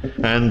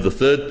 And the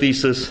third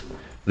thesis,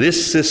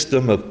 this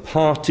system of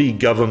party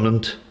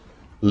government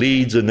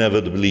leads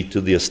inevitably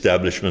to the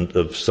establishment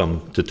of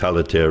some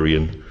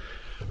totalitarian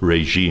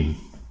regime.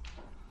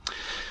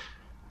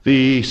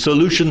 The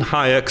solution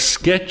Hayek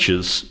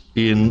sketches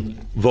in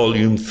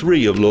Volume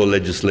 3 of Law,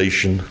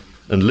 Legislation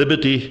and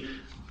Liberty,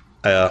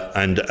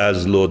 and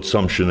as Lord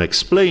Sumption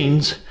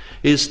explains,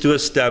 is to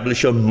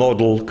establish a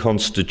model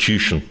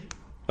constitution.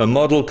 A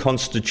model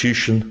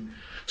constitution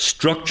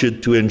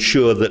structured to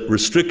ensure that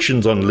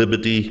restrictions on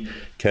liberty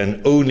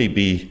can only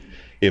be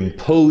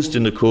imposed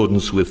in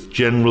accordance with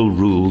general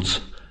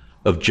rules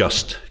of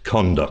just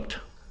conduct.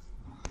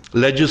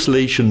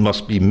 Legislation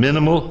must be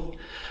minimal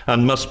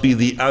and must be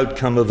the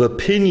outcome of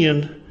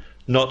opinion,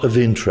 not of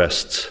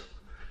interests.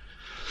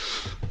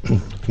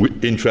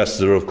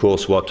 Interests are, of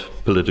course, what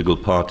political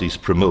parties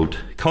promote.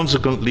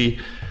 Consequently,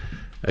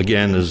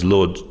 again, as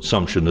Lord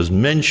Sumption has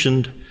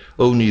mentioned,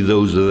 only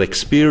those with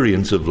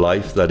experience of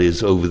life, that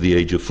is, over the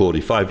age of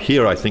 45.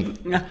 Here, I think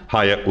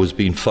Hayek was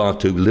being far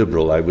too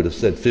liberal. I would have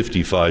said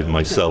 55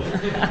 myself.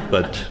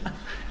 But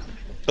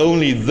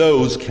only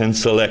those can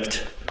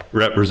select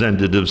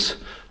representatives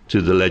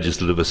to the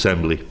Legislative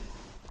Assembly.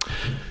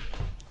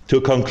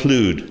 To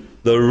conclude,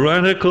 the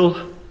radical,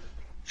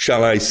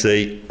 shall I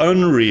say,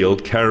 unreal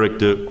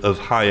character of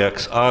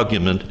Hayek's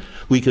argument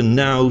we can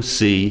now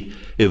see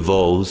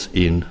evolves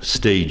in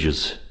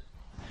stages.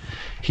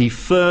 He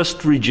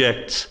first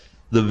rejects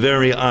the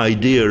very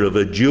idea of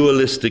a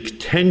dualistic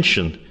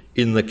tension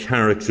in the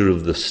character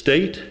of the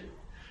state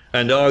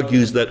and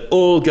argues that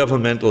all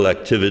governmental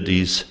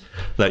activities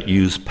that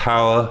use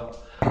power,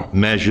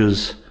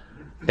 measures,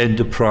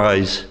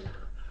 enterprise,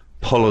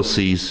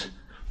 policies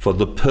for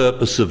the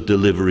purpose of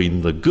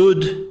delivering the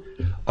good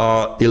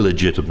are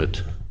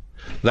illegitimate.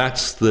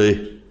 That's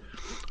the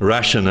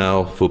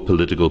rationale for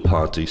political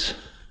parties.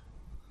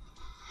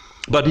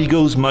 But he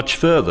goes much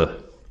further.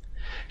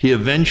 He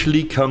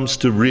eventually comes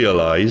to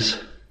realize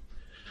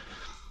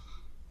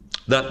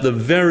that the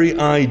very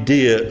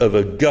idea of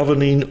a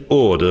governing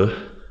order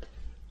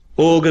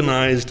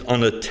organized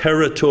on a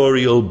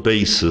territorial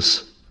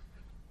basis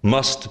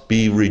must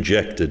be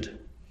rejected.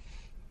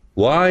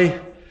 Why?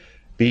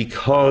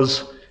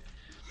 Because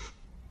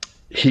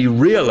he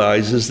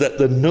realizes that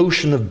the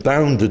notion of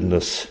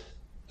boundedness,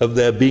 of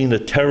there being a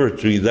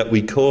territory that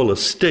we call a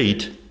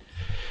state,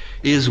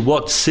 is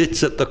what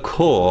sits at the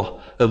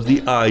core of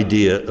the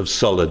idea of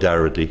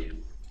solidarity.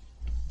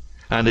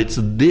 And it's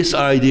this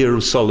idea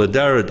of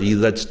solidarity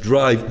that's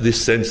drives this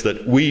sense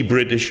that we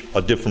British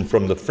are different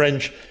from the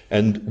French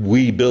and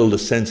we build a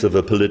sense of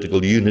a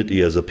political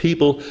unity as a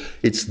people.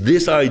 It's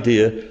this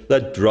idea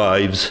that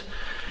drives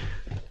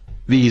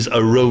these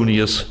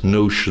erroneous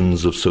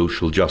notions of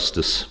social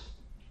justice.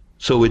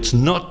 So it's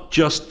not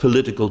just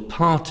political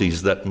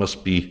parties that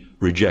must be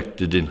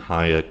rejected in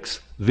Hayek's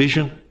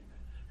vision.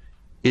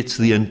 It's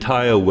the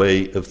entire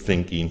way of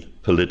thinking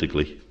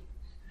politically.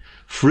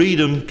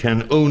 Freedom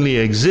can only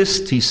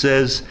exist, he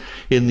says,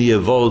 in the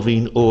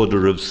evolving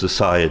order of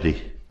society.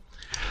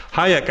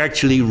 Hayek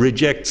actually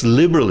rejects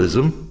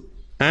liberalism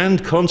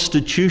and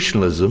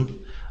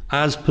constitutionalism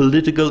as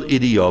political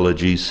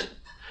ideologies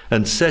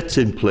and sets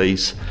in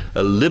place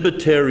a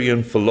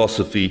libertarian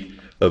philosophy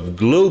of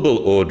global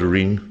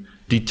ordering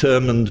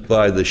determined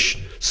by the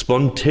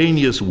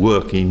spontaneous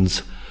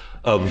workings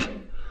of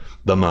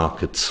the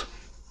markets.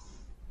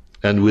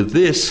 And with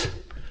this,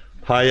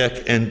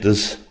 Hayek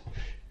enters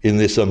in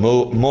this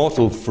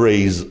immortal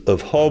phrase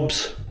of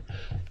Hobbes,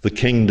 the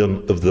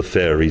kingdom of the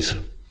fairies.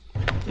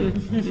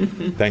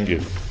 Thank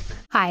you.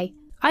 Hi,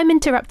 I'm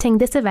interrupting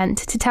this event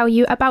to tell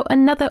you about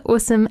another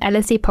awesome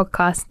LSE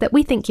podcast that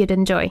we think you'd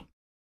enjoy.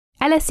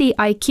 LSE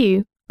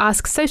IQ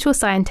asks social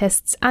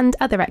scientists and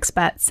other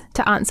experts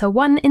to answer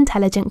one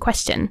intelligent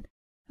question,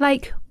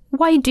 like,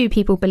 why do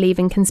people believe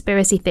in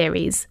conspiracy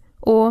theories?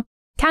 Or,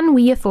 can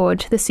we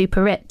afford the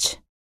super rich?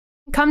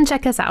 Come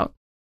check us out.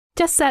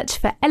 Just search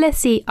for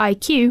LSE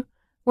IQ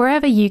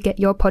wherever you get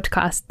your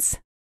podcasts.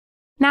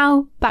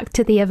 Now, back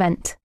to the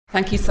event.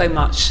 Thank you so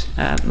much,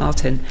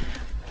 Martin.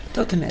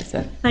 Dr.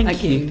 Mirza.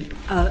 Thank you.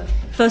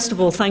 First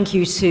of all, thank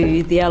you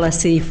to the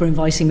LSE for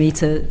inviting me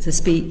to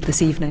speak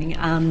this evening,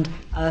 and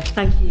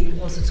thank you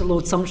also to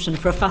Lord Sumption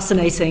for a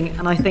fascinating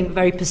and I think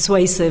very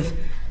persuasive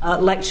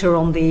lecture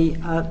on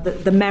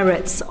the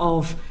merits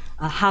of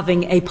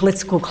having a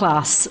political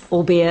class,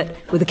 albeit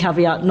with a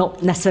caveat,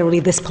 not necessarily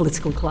this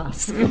political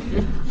class.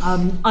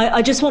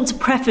 I just want to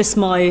preface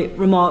my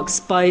remarks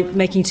by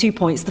making 2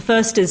 points. The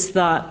first is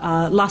that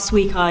last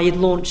week I had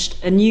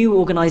launched a new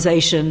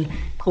organisation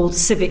called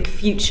Civic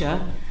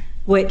Future,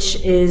 which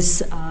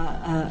is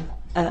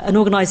an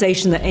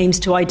organisation that aims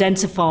to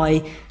identify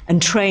and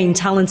train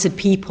talented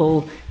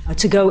people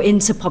to go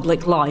into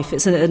public life.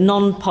 It's a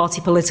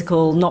non-party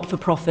political,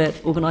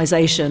 not-for-profit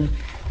organisation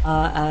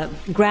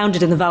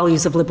grounded in the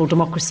values of liberal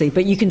democracy.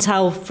 But you can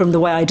tell from the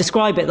way I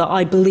describe it that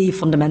I believe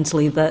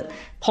fundamentally that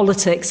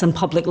politics and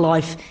public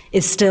life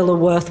is still a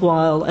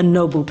worthwhile and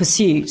noble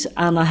pursuit,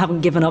 and I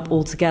haven't given up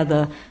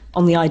altogether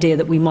on the idea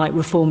that we might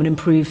reform and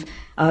improve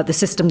the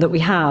system that we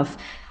have.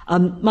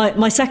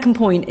 My second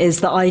point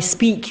is that I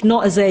speak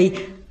not as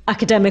a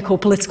academic or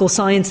political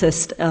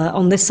scientist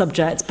on this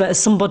subject, but as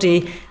somebody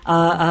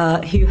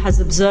who has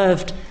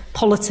observed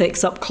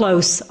politics up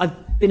close. I've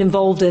been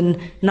involved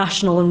in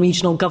national and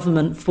regional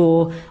government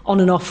on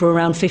and off for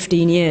around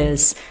 15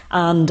 years,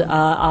 and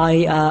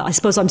I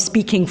suppose I'm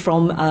speaking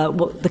from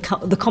what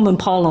the common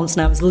parlance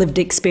now is lived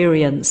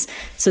experience.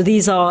 So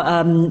these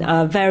are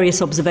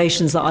various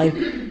observations that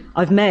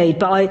I've made,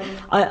 but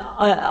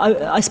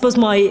I suppose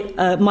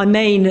my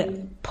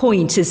main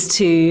point is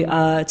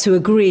to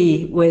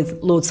agree with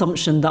Lord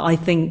Sumption that I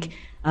think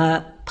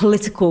a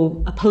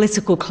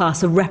political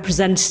class, a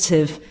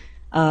representative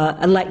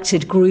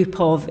elected group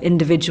of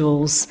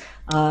individuals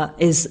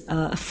is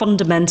a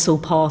fundamental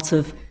part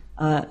of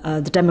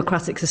the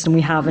democratic system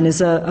we have and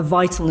is a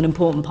vital and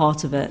important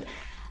part of it.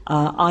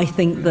 I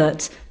think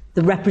that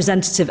the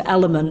representative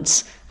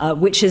element,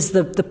 which is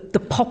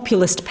the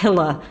populist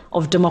pillar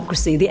of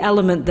democracy, the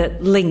element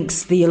that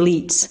links the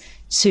elite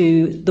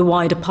to the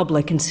wider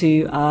public and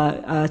to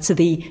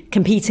the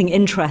competing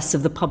interests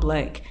of the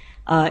public,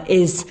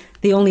 is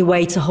the only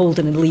way to hold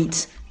an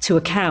elite to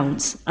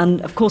account.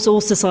 And of course, all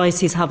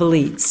societies have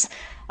elites.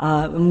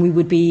 And we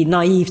would be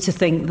naive to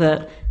think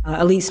that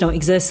elites don't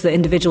exist, that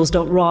individuals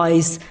don't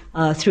rise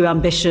through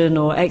ambition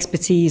or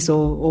expertise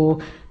or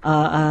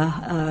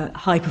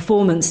high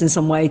performance in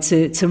some way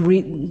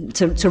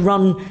to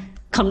run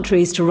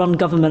countries, to run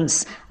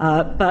governments.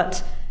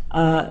 But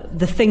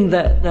the thing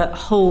that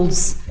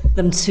holds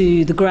them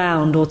to the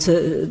ground, or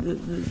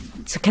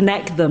to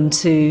connect them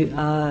to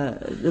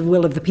the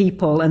will of the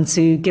people and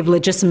to give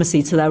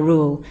legitimacy to their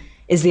rule,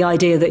 is the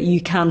idea that you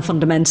can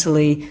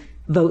fundamentally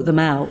vote them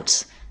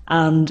out.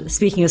 And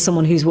speaking as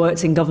someone who's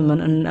worked in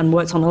government and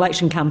worked on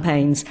election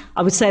campaigns,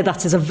 I would say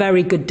that is a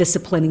very good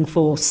disciplining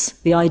force,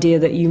 the idea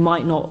that you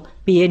might not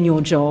be in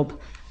your job.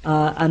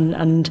 We're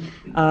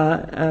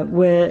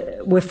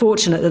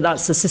fortunate that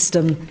that's the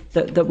system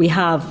that we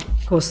have.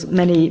 Of course,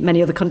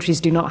 many other countries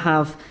do not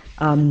have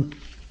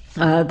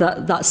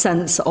that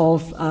sense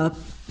of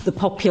the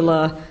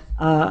popular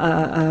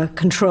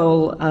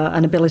control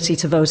and ability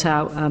to vote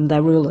out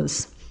their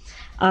rulers.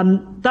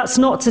 That's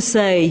not to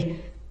say,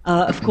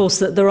 of course,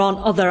 that there aren't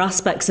other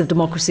aspects of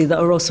democracy that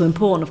are also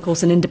important. Of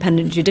course, an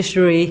independent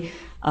judiciary,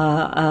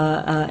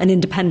 an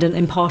independent,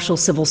 impartial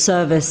civil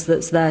service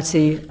that's there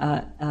to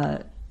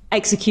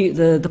execute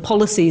the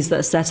policies that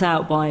are set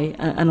out by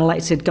an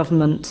elected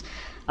government,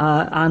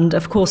 and,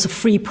 of course, a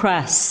free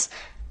press,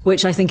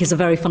 which I think is a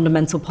very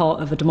fundamental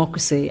part of a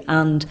democracy.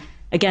 And,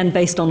 again,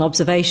 based on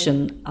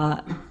observation,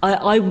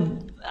 I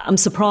am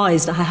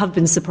surprised, I have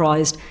been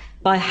surprised,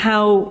 by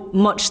how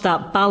much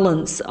that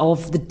balance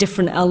of the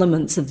different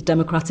elements of the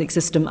democratic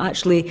system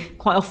actually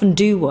quite often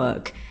do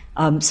work.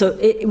 So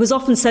it was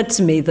often said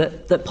to me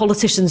that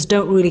politicians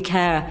don't really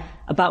care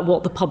about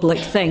what the public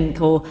think,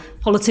 or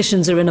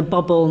politicians are in a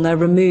bubble and they're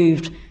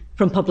removed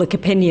from public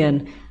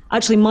opinion.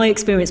 Actually, my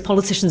experience,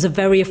 politicians are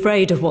very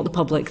afraid of what the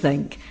public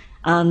think,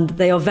 and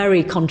they are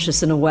very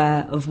conscious and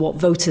aware of what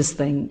voters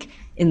think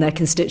in their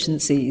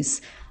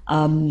constituencies.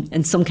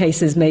 In some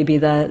cases, maybe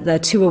they're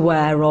too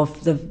aware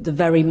of the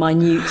very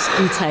minute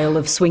detail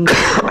of swing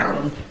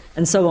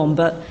and so on.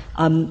 But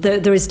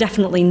there is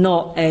definitely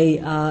not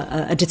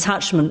a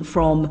detachment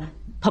from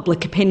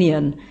public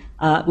opinion,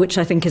 which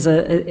I think is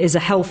a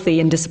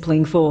healthy and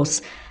disciplining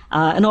force.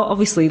 And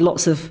obviously,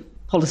 lots of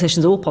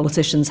politicians, all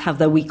politicians, have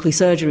their weekly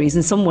surgeries.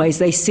 In some ways,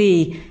 they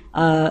see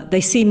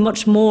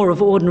much more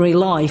of ordinary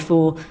life,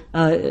 or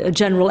a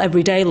general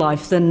everyday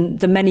life, than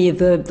many of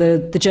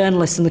the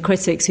journalists and the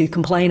critics who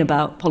complain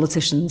about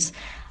politicians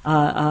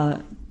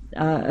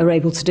are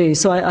able to do.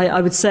 So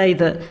I would say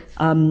that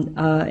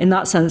in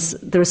that sense,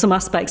 there are some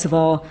aspects of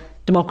our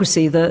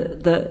democracy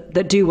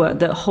that do work,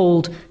 that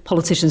hold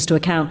politicians to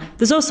account.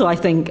 There's also, I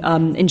think,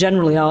 in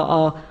generally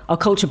our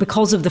culture,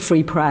 because of the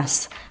free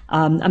press,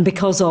 and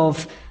because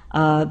of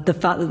the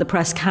fact that the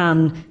press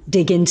can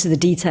dig into the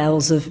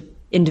details of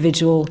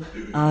individual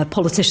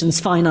politicians'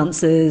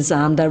 finances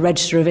and their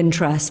register of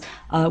interests,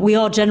 we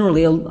are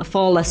generally a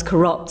far less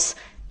corrupt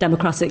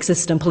democratic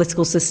system,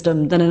 political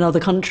system, than in other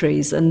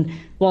countries. And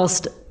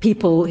whilst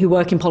people who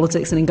work in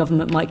politics and in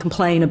government might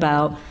complain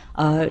about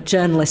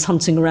journalists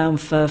hunting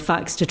around for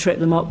facts to trip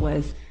them up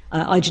with,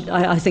 I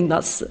think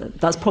that's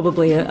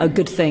probably a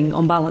good thing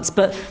on balance.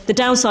 But the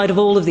downside of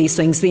all of these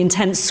things, the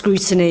intense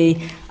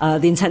scrutiny,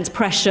 the intense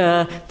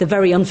pressure, the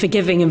very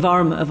unforgiving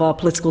environment of our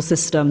political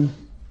system,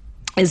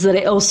 is that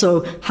it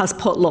also has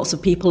put lots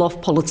of people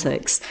off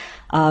politics.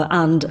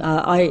 And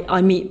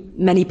I meet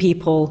many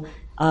people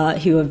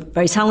who are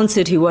very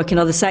talented, who work in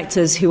other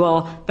sectors, who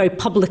are very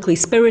publicly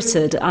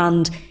spirited,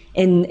 and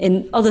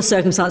in other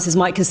circumstances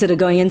might consider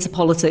going into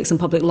politics and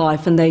public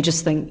life, and they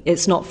just think,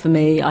 it's not for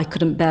me, I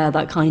couldn't bear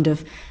that kind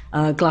of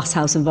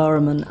glasshouse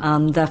environment,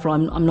 and therefore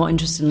I'm not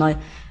interested. And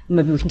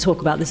maybe we can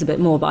talk about this a bit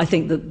more, but I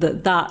think that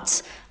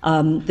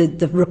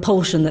the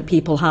repulsion that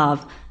people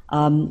have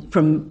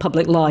from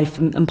public life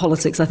and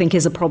politics, I think,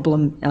 is a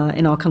problem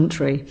in our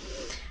country.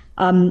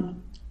 I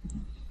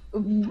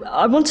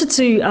wanted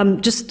to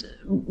just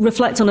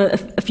reflect on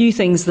a few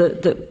things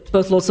that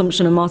both Lord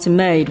Sumption and Martin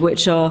made,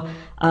 which are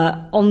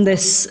on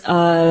this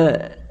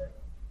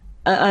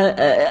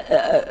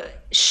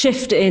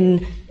shift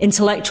in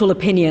intellectual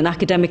opinion,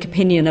 academic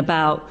opinion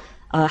about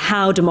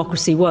how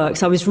democracy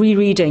works. I was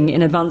rereading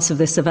in advance of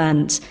this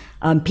event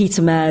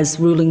Peter Mayer's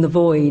Ruling the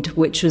Void,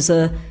 which was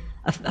a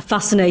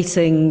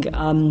fascinating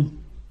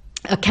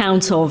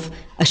account of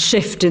a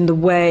shift in the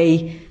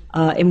way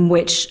in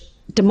which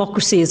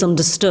democracy is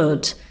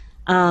understood,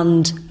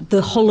 and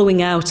the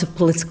hollowing out of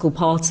political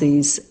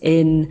parties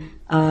in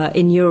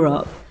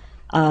Europe.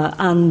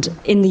 And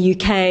in the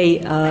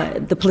UK,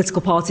 the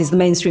political parties, the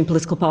mainstream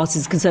political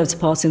parties, the Conservative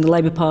Party and the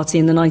Labour Party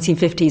in the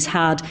 1950s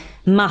had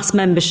mass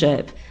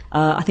membership,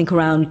 I think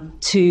around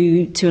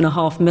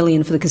 2.5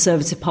 million for the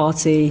Conservative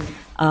Party,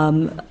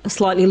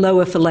 slightly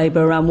lower for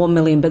Labour, around 1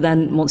 million, but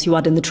then once you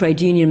add in the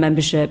trade union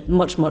membership,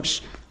 much,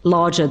 much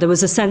larger. There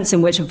was a sense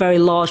in which a very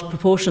large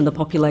proportion of the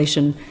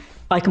population,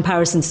 by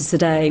comparison to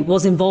today,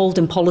 was involved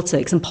in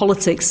politics, and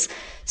politics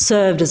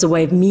served as a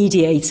way of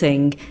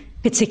mediating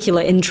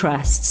particular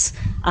interests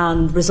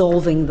and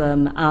resolving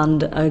them,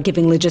 and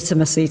giving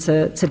legitimacy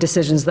to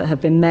decisions that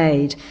have been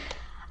made.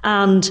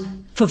 And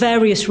for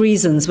various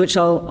reasons, which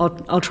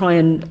I'll try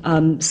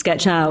and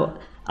sketch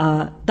out,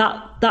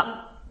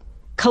 that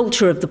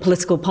culture of the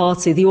political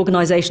party, the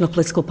organisation of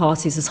political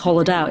parties has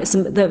hollowed out. It's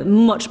a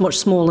much, much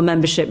smaller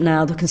membership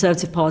now. The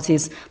Conservative Party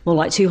is more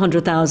like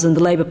 200,000.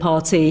 The Labour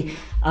Party,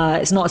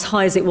 it's not as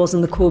high as it was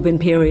in the Corbyn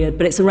period,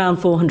 but it's around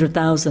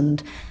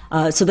 400,000.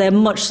 So they're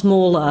much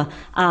smaller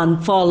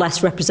and far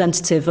less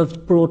representative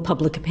of broad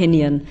public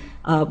opinion,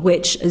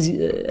 which,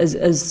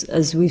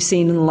 as we've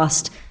seen in the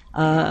last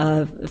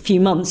a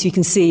few months, you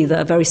can see that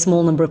a very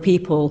small number of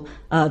people,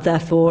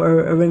 therefore,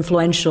 are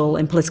influential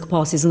in political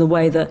parties in the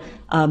way that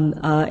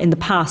in the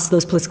past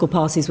those political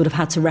parties would have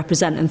had to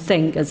represent and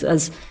think,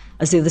 as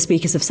the other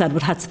speakers have said,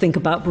 would have had to think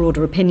about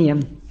broader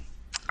opinion.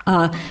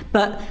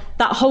 But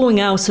that hollowing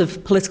out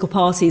of political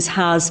parties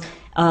has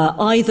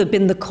either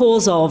been the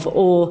cause of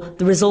or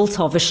the result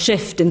of a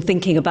shift in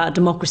thinking about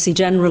democracy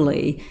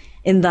generally,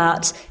 in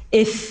that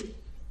if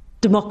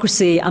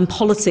democracy and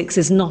politics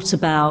is not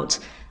about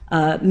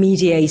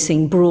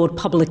mediating broad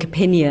public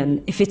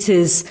opinion, if it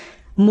is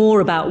more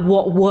about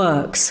what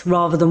works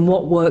rather than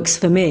what works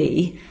for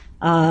me,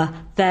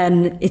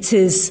 then it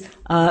is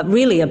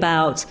really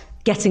about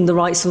getting the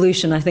right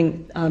solution. I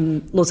think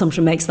Lord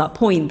Sumption makes that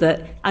point,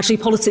 that actually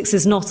politics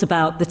is not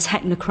about the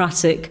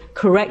technocratic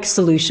correct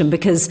solution,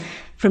 because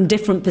from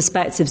different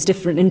perspectives,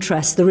 different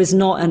interests, there is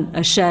not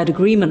a shared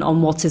agreement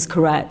on what is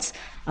correct.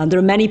 There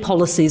are many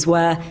policies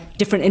where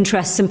different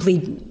interests,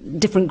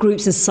 different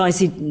groups in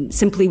society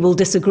simply will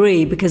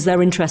disagree because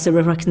their interests are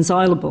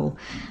irreconcilable.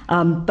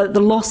 But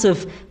the loss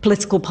of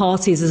political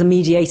parties as a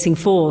mediating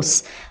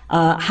force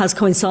has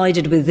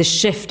coincided with this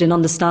shift in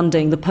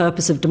understanding the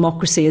purpose of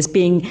democracy as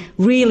being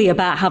really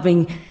about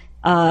having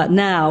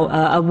now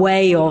a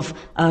way of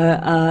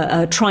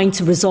trying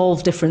to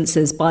resolve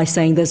differences by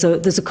saying there's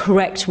a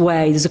correct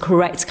way, there's a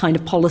correct kind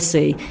of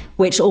policy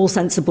which all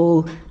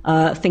sensible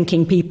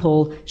thinking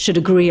people should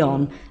agree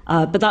on.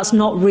 But that's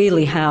not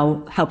really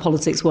how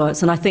politics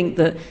works. And I think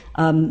that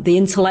the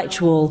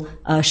intellectual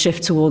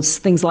shift towards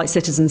things like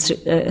citizens'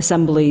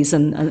 assemblies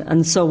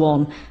and so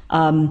on.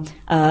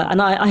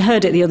 And I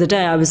heard it the other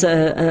day. I was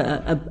at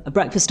a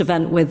breakfast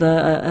event with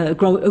a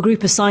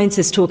group of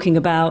scientists talking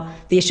about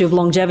the issue of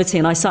longevity.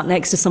 And I sat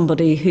next to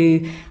somebody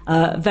who,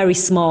 very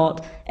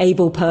smart,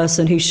 able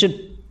person who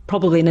should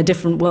probably in a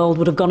different world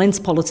would have gone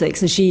into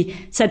politics. And she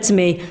said to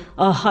me,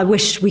 I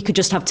wish we could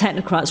just have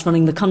technocrats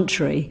running the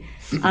country.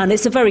 And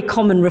it's a very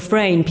common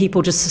refrain.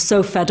 People just are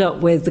so fed up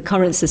with the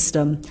current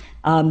system.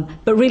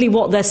 But really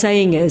what they're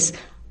saying is,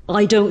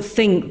 I don't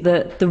think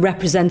that the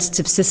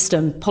representative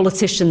system,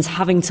 politicians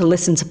having to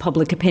listen to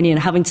public opinion,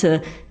 having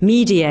to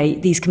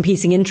mediate these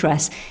competing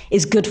interests,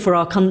 is good for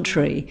our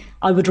country.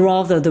 I would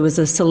rather there was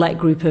a select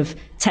group of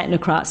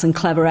technocrats and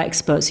clever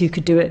experts who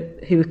could do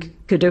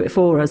it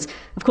for us.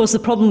 Of course, the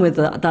problem with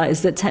that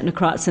is that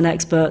technocrats and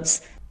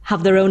experts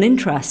have their own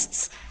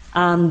interests,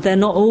 and they're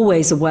not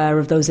always aware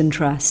of those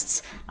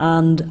interests.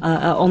 And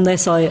on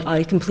this,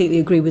 I completely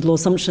agree with Lord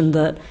Sumption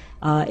that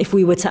if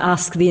we were to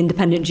ask the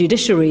independent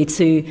judiciary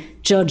to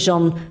judge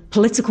on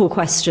political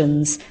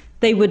questions,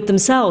 they would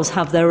themselves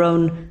have their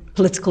own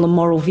political and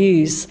moral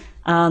views,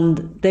 and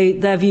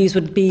their views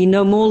would be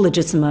no more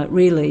legitimate,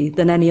 really,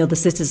 than any other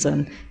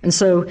citizen. And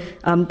so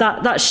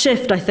that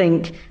shift, I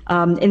think,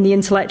 in the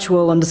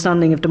intellectual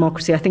understanding of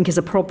democracy, I think, is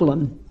a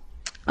problem.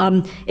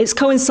 It's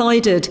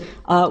coincided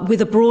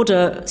with a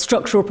broader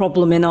structural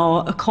problem in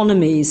our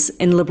economies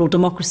in liberal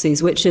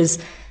democracies, which is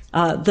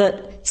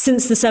that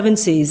since the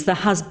 70s, there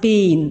has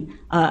been,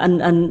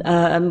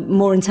 and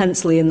more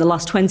intensely in the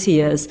last 20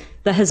 years,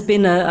 there has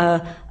been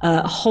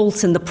a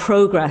halt in the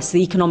progress,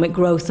 the economic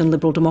growth in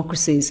liberal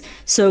democracies.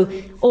 So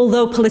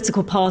although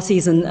political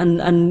parties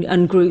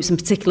and groups, in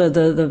particular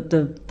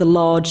the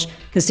large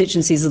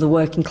constituencies of the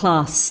working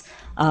class,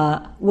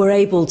 were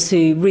able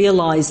to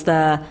realise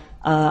their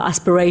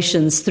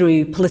aspirations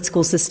through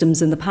political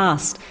systems in the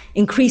past,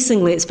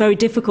 increasingly it's very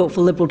difficult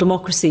for liberal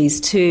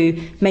democracies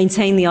to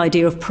maintain the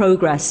idea of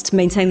progress, to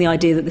maintain the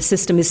idea that the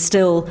system is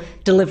still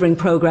delivering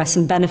progress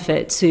and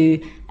benefit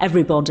to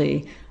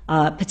everybody,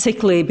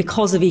 particularly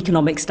because of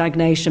economic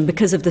stagnation,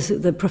 because of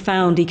the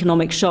profound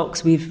economic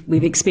shocks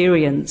we've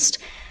experienced.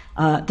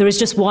 There is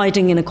just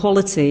widening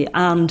inequality,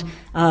 and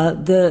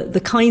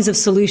the kinds of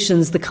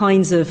solutions, the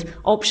kinds of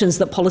options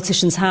that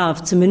politicians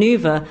have to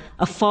manoeuvre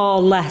are far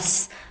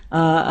less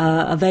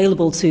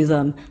available to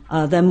them.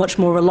 They're much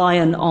more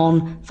reliant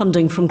on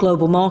funding from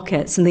global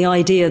markets, and the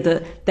idea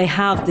that they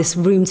have this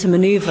room to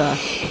manoeuvre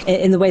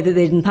in the way that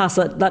they did in the past,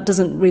 that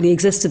doesn't really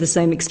exist to the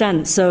same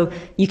extent. So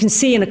you can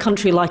see in a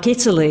country like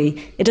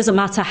Italy, it doesn't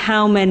matter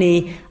how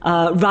many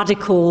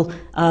radical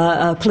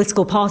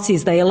political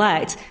parties they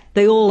elect,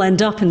 they all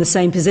end up in the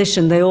same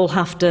position. They all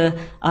have to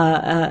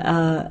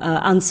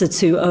answer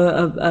to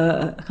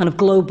a kind of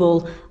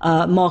global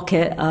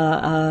market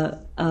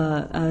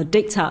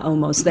diktat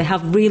almost. They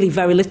have really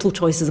very little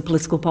choice as a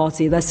political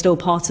party. They're still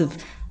part of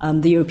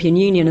the European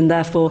Union, and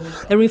therefore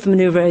their room for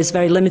manoeuvre is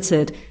very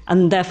limited.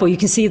 And therefore you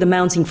can see the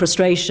mounting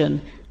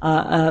frustration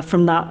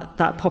from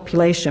that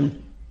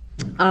population.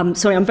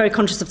 Sorry, I'm very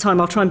conscious of time.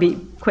 I'll try and be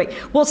quick.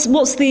 What's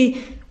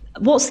the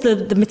what's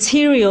the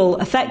material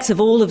effects of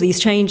all of these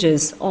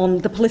changes on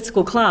the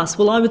political class?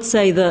 Well, I would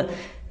say that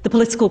the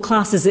political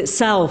class is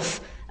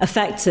itself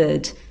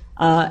affected.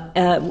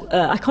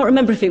 I can't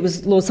remember if it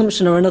was Lord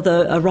Sumption or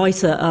another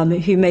writer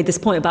who made this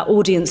point about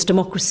audience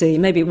democracy.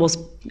 Maybe it was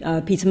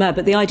Peter Mayer,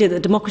 but the idea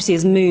that democracy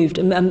has moved,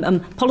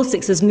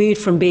 politics has moved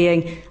from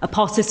being a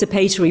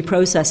participatory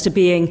process to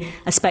being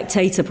a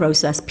spectator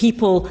process.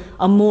 People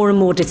are more and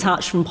more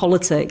detached from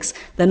politics.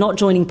 They're not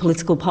joining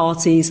political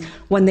parties.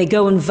 When they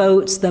go and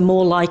vote, they're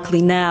more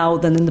likely now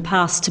than in the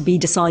past to be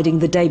deciding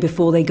the day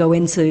before they go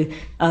into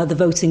the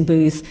voting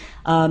booth.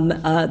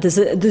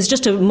 There's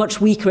just a much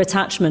weaker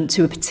attachment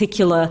to a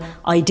particular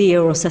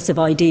idea or set of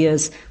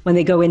ideas when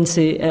they go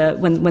into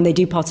when they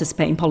do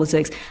participate in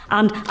politics,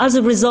 and as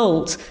a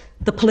result,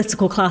 the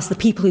political class, the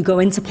people who go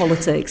into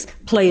politics,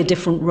 play a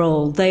different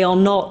role. They are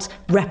not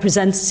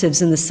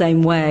representatives in the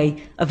same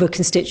way of a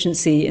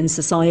constituency in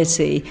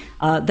society.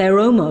 They're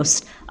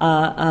almost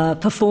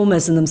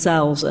performers in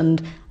themselves,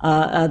 and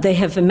they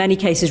have in many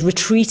cases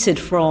retreated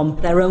from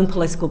their own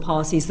political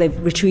parties. They've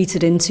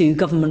retreated into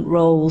government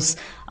roles,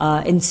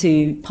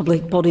 into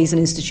public bodies and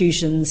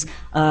institutions,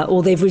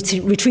 or they've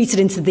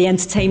retreated into the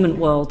entertainment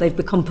world. They've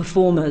become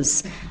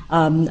performers.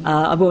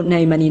 I won't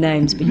name any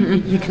names, but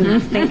you can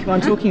think who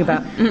I'm talking about.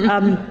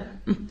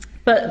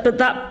 But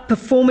that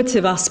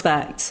performative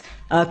aspect,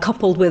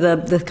 coupled with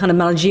the kind of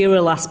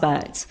managerial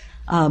aspect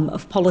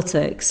of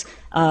politics,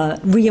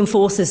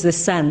 reinforces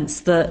this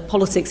sense that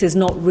politics is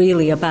not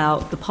really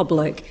about the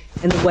public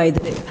in the way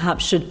that it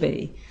perhaps should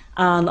be.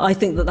 And I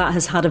think that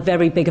has had a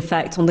very big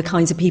effect on the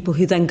kinds of people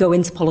who then go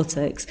into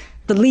politics.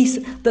 The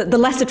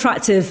less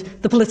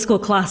attractive the political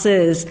class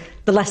is,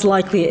 the less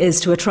likely it is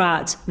to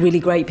attract really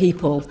great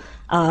people.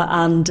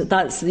 And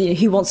that's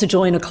who wants to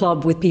join a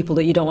club with people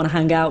that you don't want to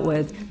hang out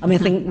with. I mean,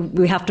 I think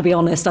we have to be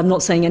honest. I'm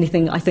not saying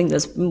anything I think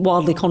that's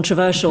wildly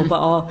controversial,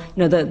 but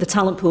the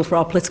talent pool for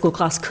our political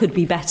class could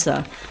be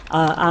better.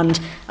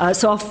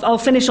 So I'll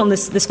finish on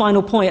this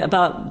final point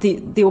about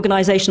the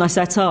organisation I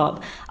set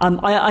up.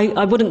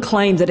 I wouldn't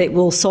claim that it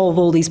will solve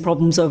all these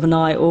problems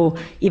overnight or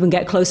even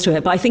get close to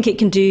it, but I think it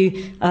can do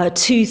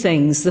two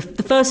things. The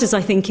first is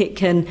I think it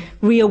can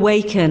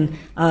reawaken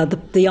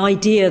the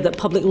idea that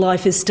public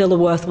life is still a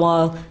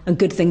worthwhile and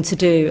good thing to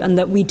do, and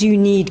that we do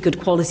need good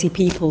quality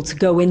people to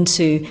go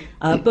into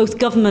both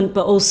government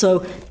but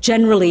also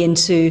generally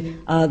into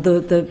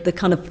the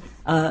kind of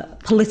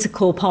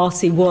political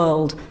party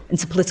world,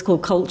 into political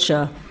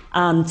culture,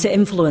 and to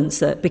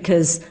influence it,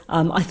 because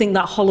I think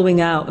that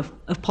hollowing out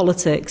of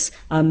politics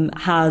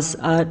has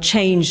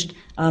changed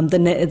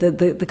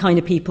the kind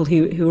of people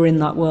who are in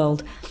that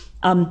world.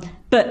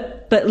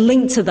 But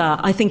linked to that,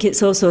 I think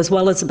it's also, as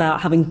well as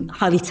about having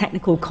highly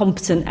technical,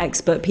 competent,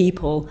 expert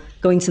people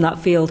going to that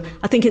field,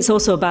 I think it's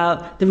also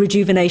about the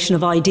rejuvenation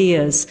of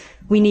ideas.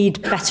 We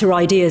need better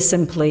ideas,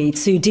 simply,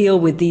 to deal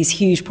with these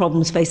huge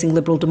problems facing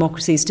liberal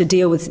democracies, to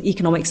deal with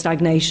economic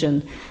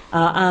stagnation.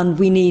 And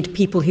we need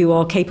people who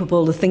are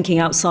capable of thinking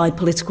outside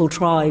political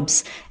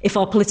tribes. If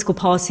our political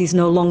parties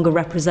no longer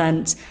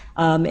represent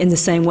in the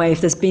same way,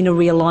 if there's been a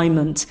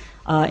realignment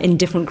in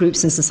different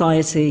groups in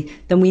society,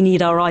 then we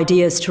need our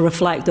ideas to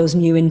reflect those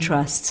new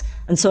interests.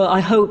 And so I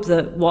hope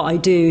that what I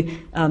do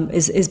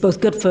is both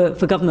good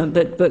for government,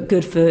 but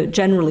good for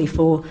generally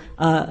for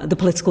the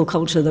political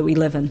culture that we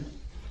live in.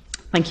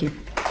 Thank you.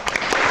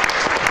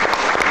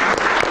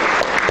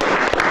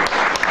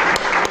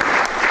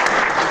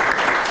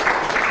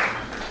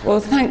 Well,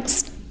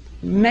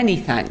 many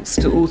thanks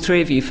to all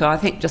three of you for, I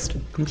think, just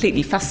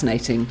completely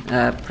fascinating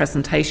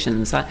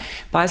presentations.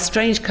 By a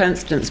strange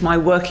coincidence, my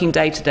working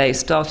day today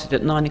started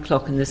at 9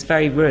 o'clock in this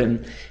very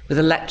room with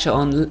a lecture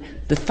on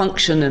the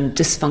function and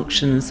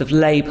dysfunctions of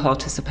lay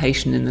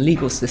participation in the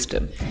legal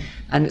system.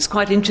 And it's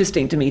quite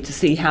interesting to me to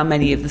see how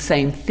many of the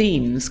same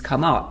themes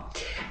come up.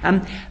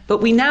 But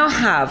we now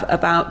have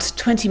about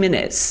 20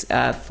 minutes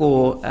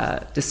for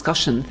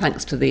discussion,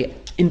 thanks to the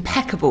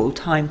impeccable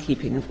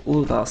timekeeping of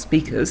all of our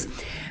speakers.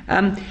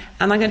 And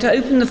I'm going to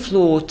open the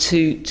floor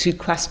to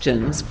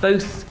questions,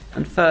 both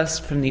and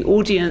first from the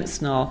audience,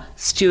 and our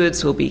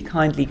stewards will be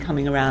kindly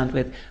coming around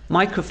with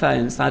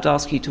microphones. I'd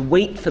ask you to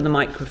wait for the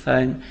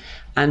microphone,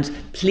 and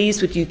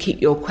please would you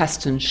keep your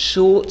questions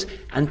short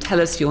and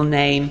tell us your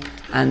name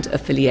and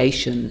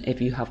affiliation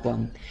if you have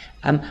one.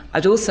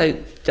 I'd also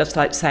just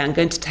like to say I'm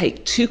going to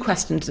take 2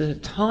 questions at a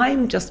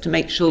time just to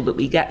make sure that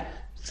we get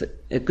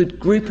a good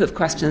group of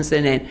questions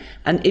in.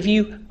 And if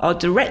you are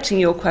directing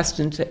your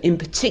question in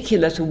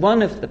particular to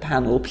one of the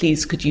panel,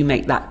 please could you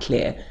make that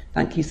clear?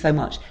 Thank you so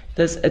much.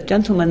 There's a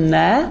gentleman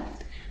there,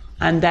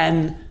 and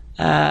then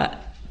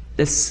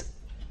this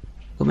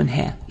woman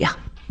here. Yeah.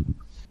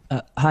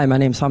 Hi, my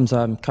name's Hamza.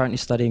 I'm currently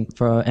studying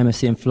for a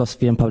MSc in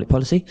Philosophy and Public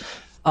Policy.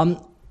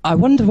 I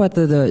wonder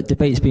whether the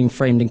debate is being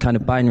framed in kind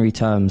of binary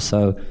terms,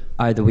 so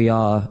either we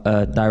are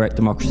a direct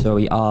democracy or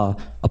we are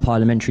a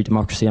parliamentary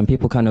democracy, and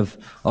people kind of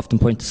often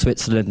point to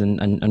Switzerland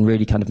and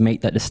really kind of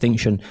make that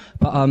distinction.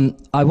 But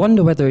I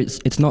wonder whether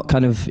it's not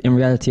kind of in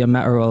reality a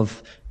matter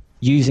of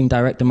using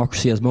direct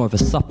democracy as more of a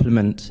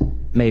supplement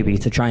maybe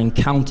to try and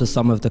counter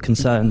some of the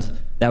concerns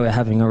that we're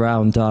having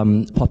around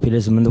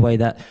populism and the way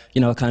that,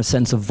 a kind of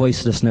sense of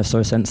voicelessness, or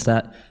a sense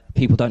that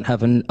people don't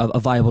have a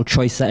viable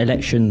choice at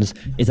elections,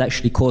 is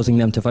actually causing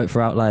them to vote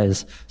for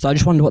outliers. So I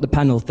just wonder what the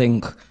panel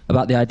think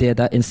about the idea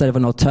that instead of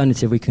an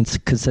alternative, we can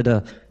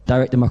consider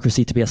direct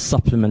democracy to be a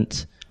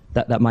supplement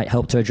that might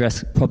help to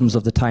address problems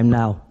of the time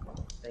now.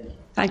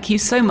 Thank you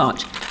so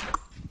much.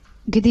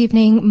 Good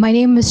evening. My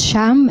name is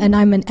Sham, and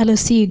I'm an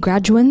LSE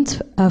graduate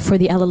for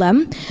the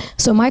LLM.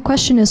 So my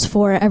question is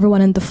for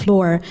everyone on the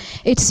floor.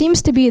 It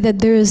seems to be that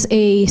there's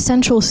a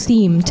central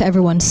theme to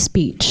everyone's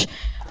speech.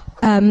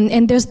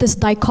 And there's this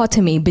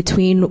dichotomy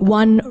between,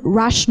 one,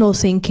 rational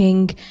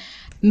thinking,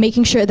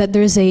 making sure that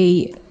there's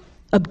a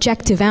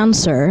objective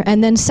answer,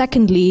 and then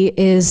secondly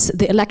is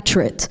the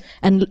electorate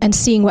and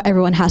seeing what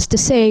everyone has to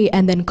say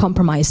and then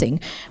compromising.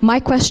 My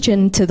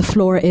question to the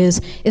floor is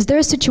there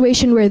a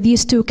situation where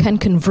these two can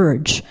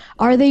converge?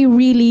 Are they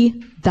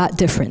really that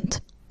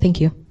different?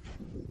 Thank you.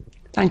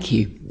 Thank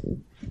you.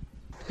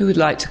 Who would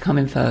like to come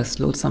in first?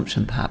 Lord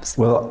Sumption, perhaps.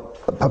 Well,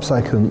 perhaps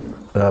I can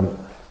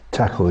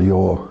tackle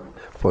your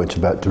point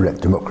about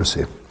direct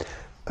democracy.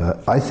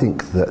 I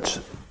think that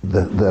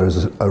there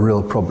is a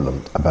real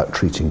problem about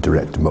treating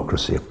direct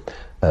democracy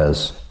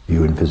as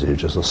you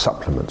envisage as a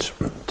supplement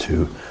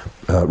to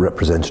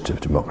representative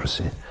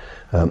democracy.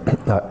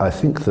 I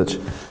think that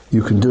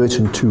you can do it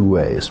in two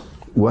ways.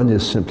 One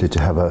is simply to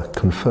have a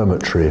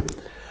confirmatory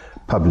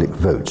public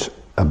vote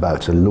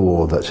about a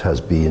law that has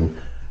been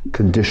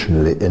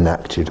conditionally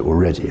enacted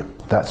already.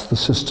 That's the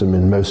system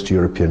in most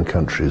European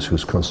countries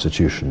whose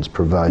constitutions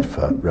provide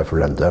for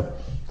referenda.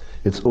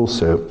 It's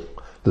also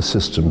the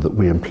system that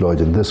we employed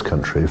in this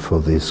country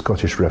for the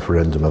Scottish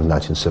referendum of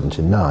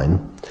 1979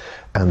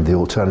 and the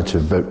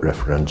alternative vote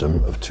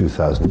referendum of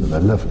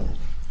 2011.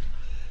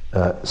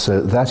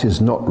 So that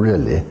is not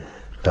really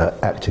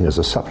acting as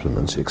a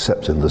supplement,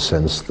 except in the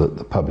sense that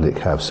the public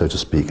have, so to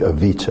speak, a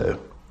veto.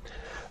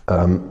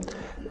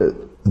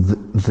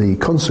 The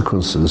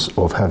consequences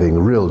of having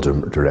real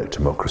direct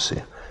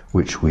democracy,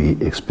 which we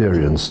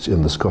experienced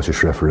in the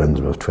Scottish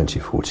referendum of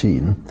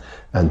 2014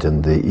 and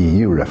in the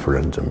EU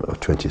referendum of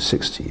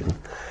 2016,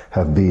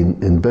 have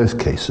been, in both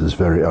cases,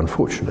 very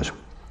unfortunate,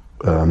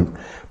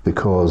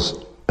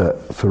 because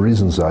for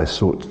reasons I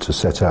sought to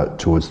set out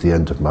towards the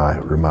end of my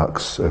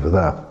remarks over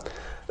there,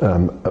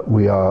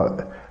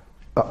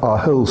 our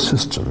whole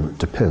system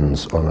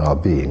depends on our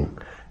being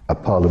a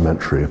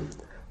parliamentary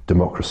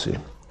democracy.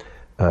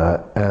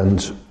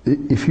 And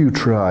if you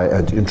try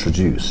and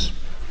introduce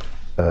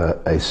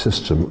a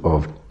system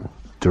of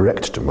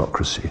direct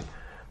democracy,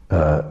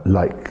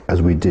 like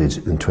as we did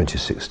in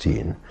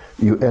 2016,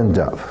 you end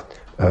up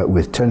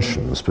with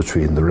tensions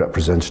between the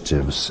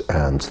representatives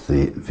and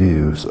the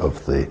views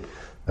of the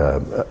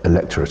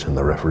electorate in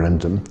the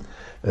referendum.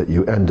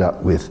 You end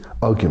up with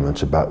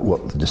argument about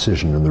what the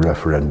decision in the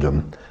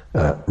referendum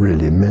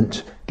really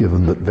meant,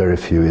 given that very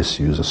few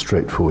issues are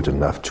straightforward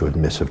enough to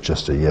admit of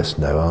just a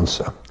yes-no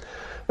answer.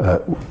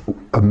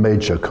 A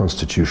major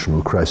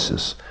constitutional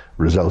crisis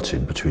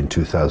resulted between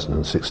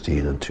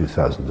 2016 and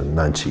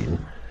 2019.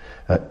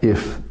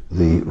 If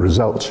the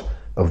result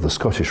of the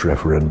Scottish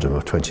referendum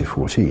of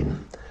 2014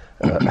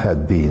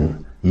 had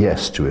been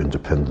yes to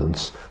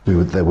independence,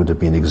 there would have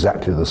been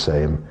exactly the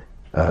same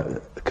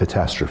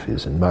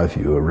catastrophes, in my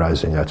view,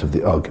 arising out of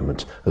the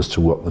argument as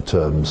to what the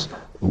terms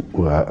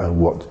were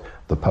and what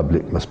the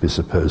public must be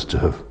supposed to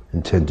have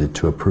intended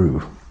to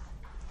approve.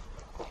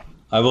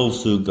 I've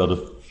also got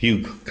a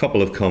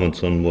couple of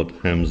comments on what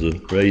Hamza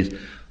raised.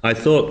 I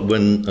thought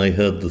when I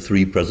heard the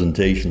three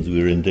presentations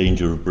we were in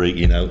danger of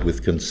breaking out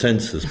with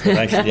consensus, but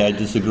actually I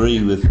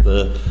disagree with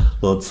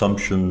Lord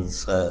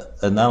Sumption's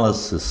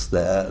analysis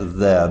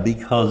there,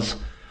 because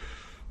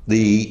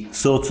the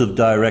sorts of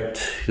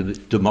direct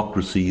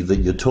democracy that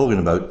you're talking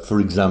about, for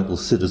example,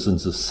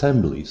 citizens'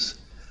 assemblies,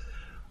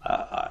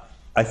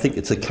 I think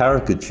it's a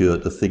caricature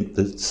to think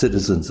that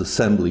citizens'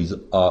 assemblies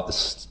are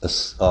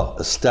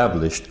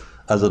established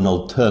as an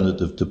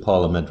alternative to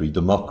parliamentary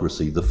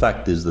democracy. The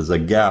fact is there's a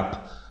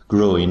gap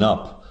growing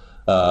up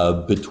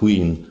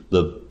between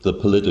the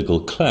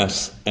political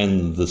class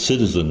and the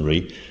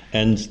citizenry.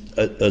 And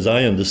as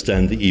I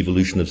understand the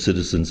evolution of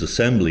citizens'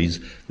 assemblies,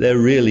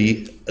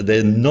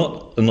 they're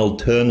not an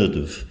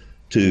alternative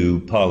to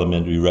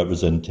parliamentary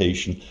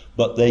representation,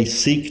 but they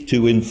seek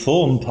to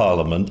inform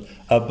Parliament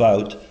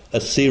about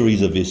a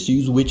series of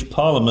issues which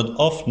Parliament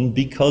often,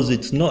 because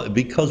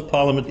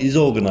Parliament is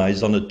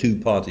organised on a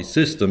two-party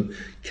system,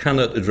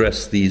 cannot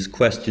address these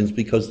questions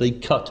because they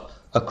cut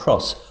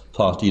across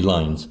party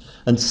lines.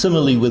 And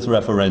similarly with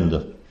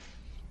referenda.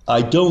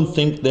 I don't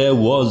think there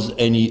was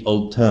any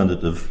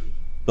alternative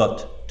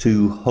but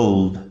to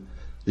hold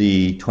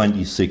the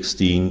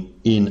 2016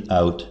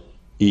 in-out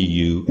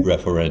EU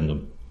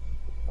referendum.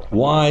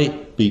 Why?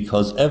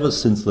 Because ever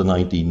since the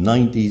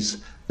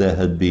 1990s there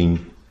had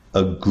been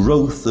a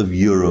growth of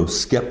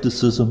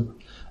Euroscepticism,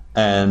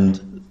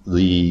 and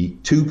the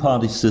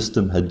two-party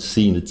system had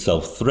seen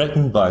itself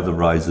threatened by the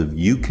rise of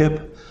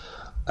UKIP,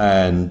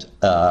 and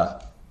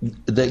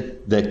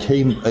there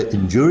came,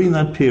 during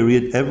that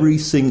period, every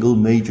single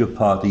major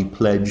party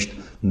pledged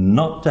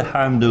not to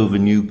hand over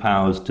new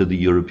powers to the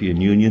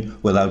European Union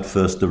without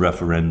first a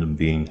referendum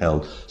being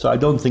held. So I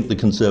don't think the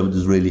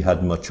Conservatives really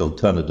had much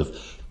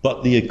alternative.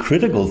 But the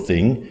critical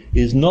thing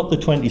is not the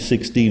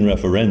 2016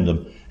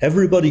 referendum.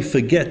 Everybody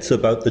forgets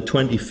about the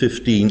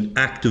 2015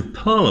 Act of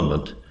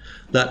Parliament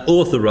that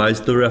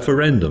authorised the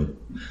referendum.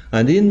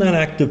 And in that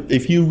Act of,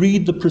 if you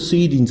read the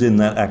proceedings in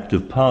that Act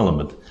of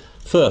Parliament,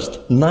 first,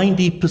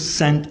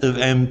 90% of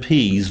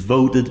MPs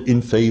voted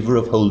in favour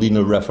of holding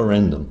a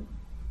referendum.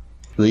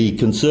 The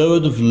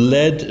Conservative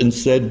led and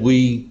said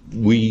we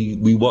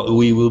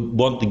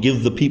want to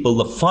give the people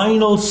the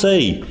final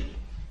say.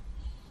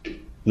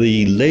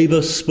 The Labour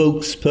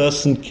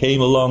spokesperson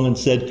came along and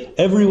said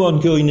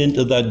everyone going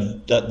into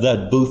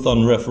that booth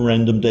on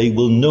referendum day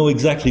will know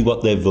exactly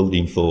what they're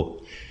voting for.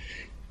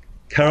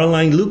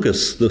 Caroline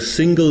Lucas, the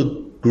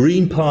single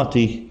Green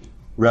Party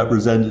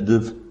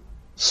representative,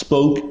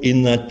 spoke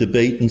in that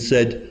debate and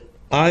said,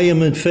 I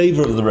am in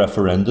favour of the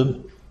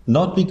referendum,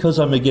 not because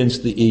I'm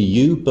against the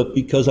EU, but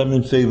because I'm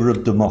in favour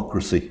of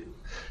democracy.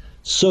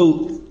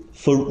 So,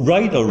 for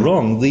right or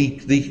wrong, the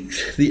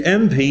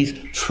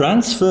MPs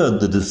transferred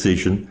the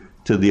decision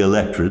to the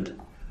electorate,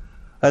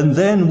 and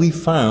then we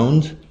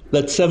found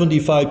that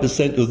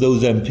 75% of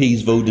those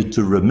MPs voted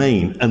to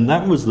remain, and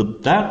that was the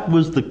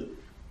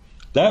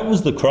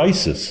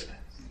crisis.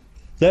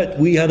 That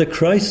we had a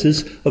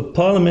crisis of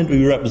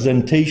parliamentary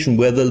representation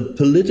where the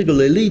political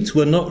elites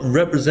were not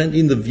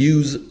representing the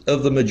views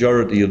of the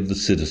majority of the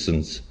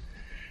citizens.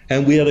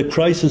 And we had a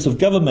crisis of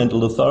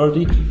governmental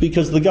authority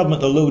because the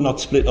government, although not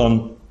split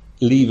on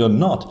leave or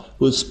not,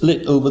 was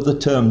split over the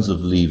terms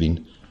of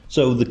leaving.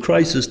 So the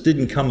crisis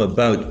didn't come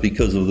about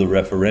because of the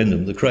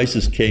referendum. The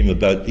crisis came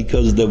about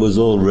because there was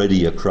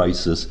already a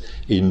crisis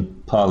in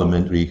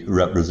parliamentary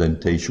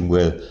representation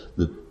where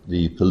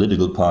the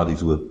political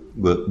parties were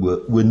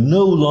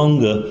no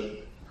longer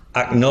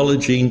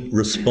acknowledging,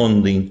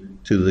 responding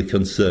to the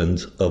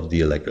concerns of the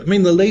electorate. I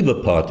mean, the Labour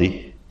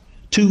Party,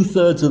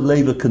 2/3 of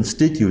Labour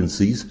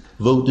constituencies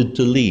voted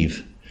to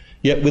leave.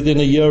 Yet within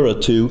a year or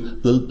two,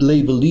 the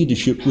Labour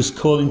leadership was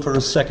calling for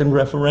a second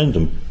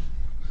referendum.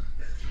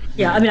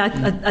 Yeah, I mean,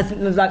 I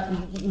think that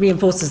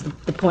reinforces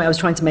the point I was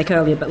trying to make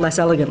earlier, but less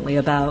elegantly,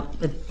 about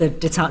the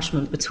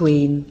detachment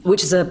between,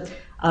 which is a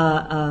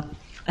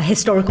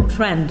historical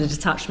trend, a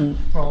detachment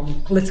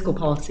from political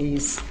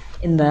parties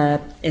in their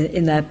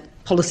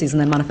policies and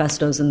their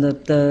manifestos and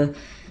the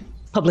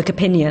public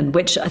opinion,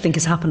 which I think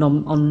has happened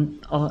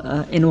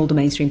in all the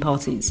mainstream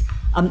parties.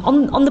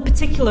 On the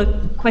particular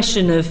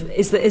question of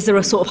is there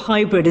a sort of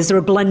hybrid, is there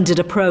a blended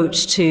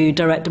approach to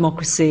direct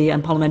democracy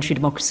and parliamentary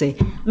democracy?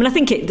 I mean, I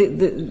think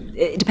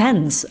it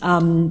depends.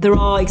 There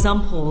are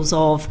examples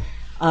of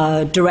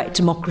direct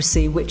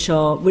democracy which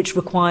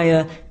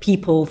require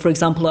people, for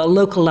example, at a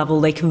local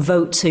level, they can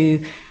vote to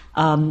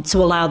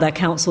allow their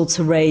council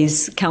to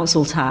raise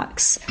council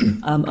tax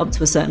up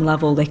to a certain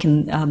level. They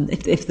can,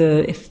 if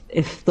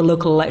the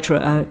local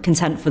electorate are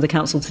content for the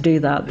council to do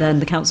that, then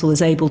the council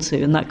is able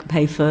to, and that can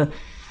pay for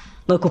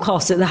local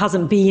costs. There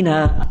hasn't been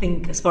I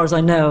think, as far as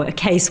I know, a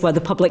case where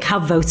the public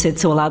have voted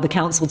to allow the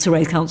council to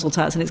raise council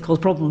tax and it's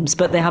caused problems,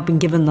 but they have been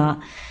given that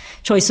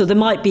choice. So there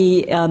might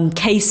be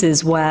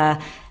cases where,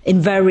 in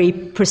very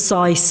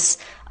precise,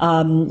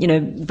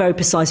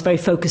 very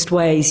focused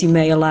ways, you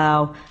may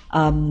allow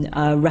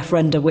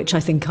referenda, which I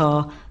think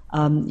are,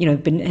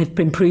 have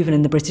been proven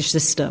in the British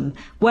system.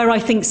 Where I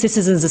think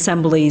citizens'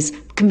 assemblies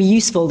can be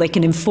useful, they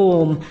can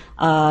inform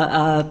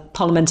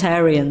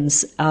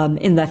parliamentarians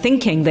in their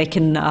thinking. They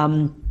can,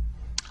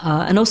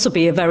 and also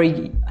be a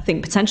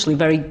potentially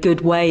very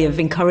good way of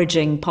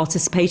encouraging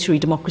participatory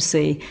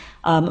democracy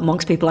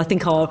amongst people. I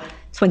think our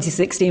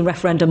 2016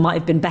 referendum might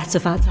have been better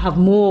to have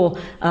more,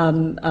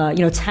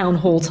 town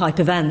hall type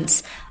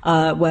events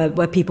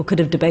where people could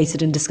have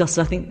debated and discussed.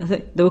 I think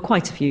there were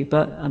quite a few,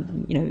 but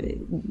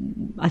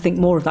I think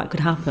more of that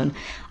could happen.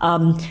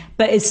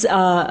 But it's,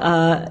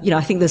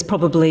 I think there's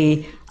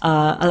probably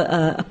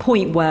a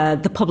point where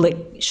the public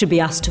should be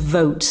asked to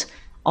vote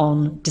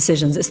on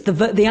decisions. It's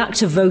the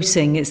act of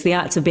voting, it's the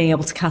act of being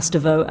able to cast a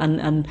vote,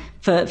 and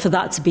for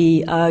that to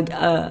be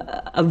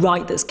a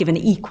right that's given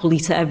equally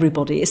to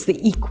everybody. It's the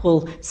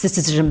equal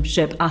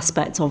citizenship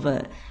aspect of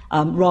it,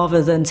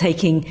 rather than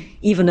taking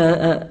even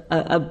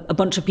a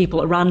bunch of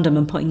people at random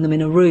and putting them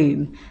in a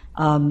room.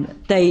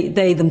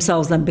 They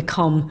themselves then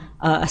become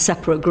a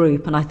separate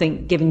group, and I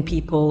think giving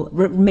people,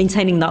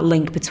 maintaining that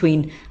link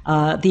between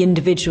the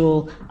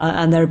individual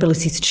and their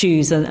ability to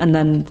choose, and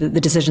then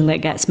the decision that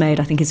gets made,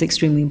 I think is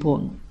extremely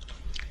important.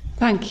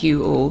 Thank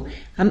you all.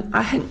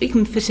 I think we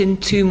can fit in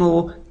two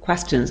more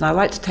questions. I'd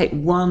like to take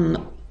one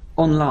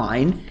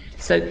online.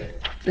 So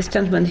this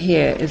gentleman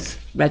here is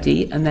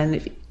ready, and then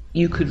if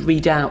you could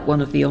read out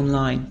one of the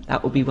online,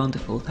 that would be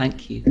wonderful.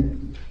 Thank you.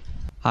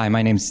 Hi,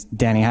 my name's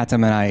Danny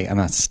Hattem, and I am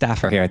a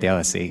staffer here at the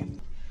LSE.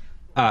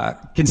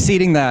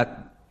 Conceding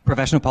that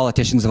professional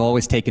politicians have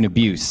always taken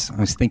abuse,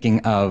 I was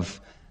thinking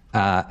of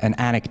an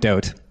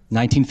anecdote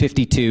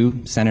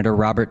 1952, Senator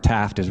Robert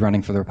Taft is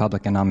running for the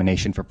Republican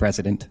nomination for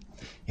president.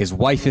 His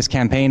wife is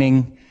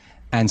campaigning,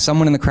 and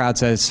someone in the crowd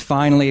says,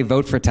 "Finally,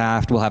 vote for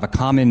Taft, we'll have a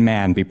common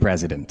man be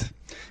president."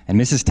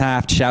 And Mrs.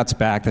 Taft shouts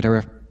back that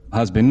her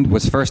husband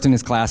was first in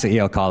his class at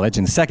Yale College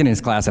and second in his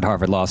class at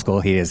Harvard Law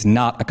School. He is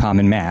not a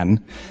common man,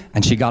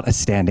 and she got a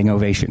standing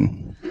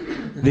ovation.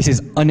 This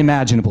is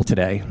unimaginable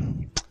today.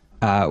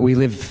 We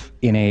live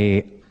in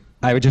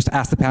I would just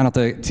ask the panel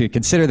to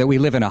consider that we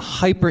live in a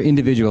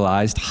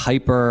hyper-individualized,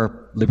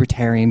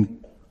 hyper-libertarian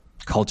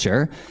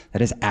culture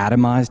that has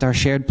atomized our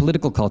shared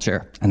political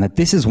culture, and that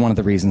this is one of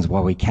the reasons why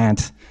we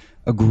can't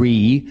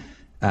agree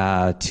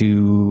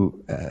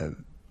to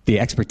the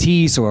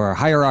expertise or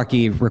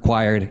hierarchy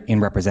required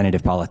in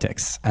representative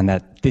politics, and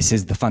that this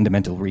is the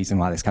fundamental reason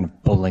why this kind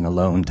of bowling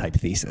alone type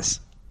thesis.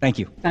 Thank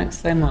you.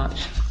 Thanks so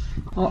much.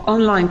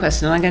 Online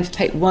question. I'm going to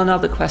take one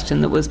other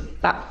question that was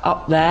back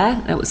up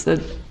there. It was the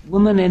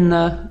woman in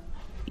the...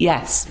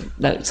 Yes.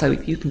 No, so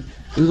if you can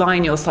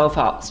line yourself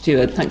up,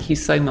 Stuart. Thank you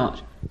so much.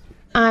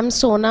 I'm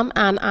Sonam,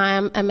 and I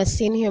am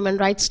MSc in Human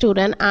Rights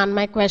student, and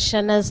my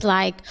question is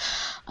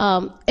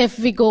if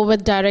we go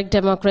with direct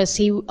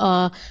democracy,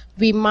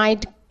 we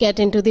might get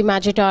into the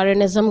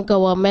majoritarianism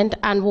government,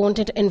 and won't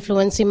it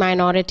influence the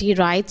minority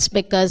rights,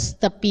 because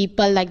the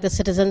people, like the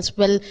citizens,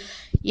 will,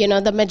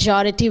 the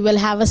majority will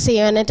have a say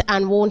in it,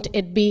 and won't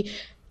it be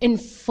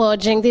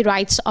infringing the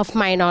rights of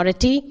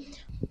minority?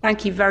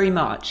 Thank you very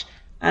much.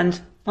 And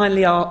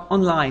finally, our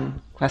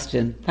online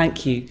question.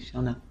 Thank you,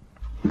 Shauna.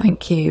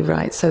 Thank you.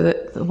 Right, so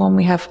the one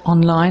we have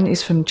online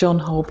is from John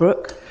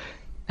Holbrook,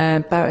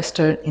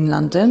 barrister in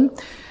London.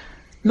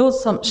 Lord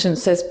Sumption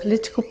says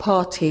political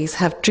parties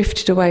have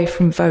drifted away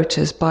from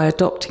voters by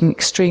adopting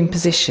extreme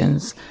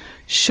positions.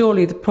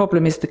 Surely the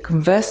problem is the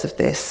converse of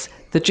this.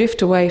 The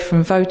drift away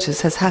from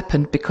voters has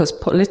happened because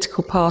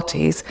political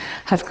parties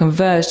have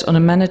converged on a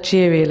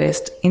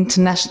managerialist,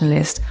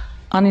 internationalist,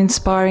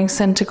 uninspiring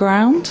centre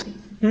ground.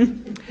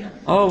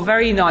 Oh,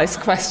 very nice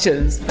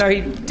questions.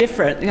 Very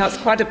different. It's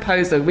quite a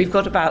poser. We've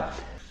got about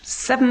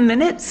 7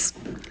 minutes.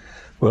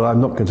 Well,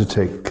 I'm not going to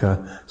take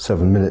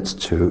 7 minutes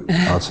to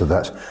answer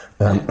that.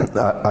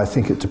 I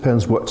think it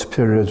depends what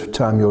period of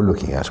time you're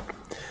looking at.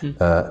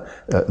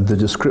 The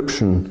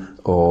description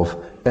of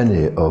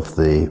any of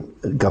the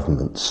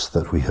governments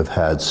that we have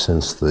had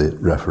since the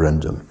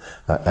referendum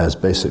as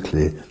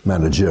basically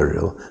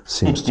managerial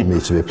seems to me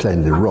to be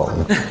plainly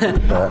wrong.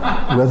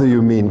 Whether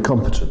you mean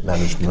competent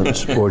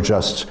management or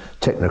just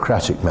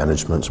technocratic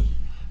management,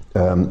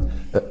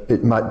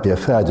 it might be a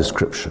fair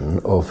description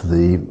of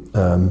the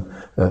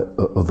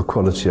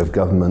quality of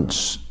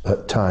government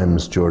at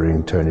times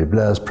during Tony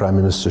Blair's prime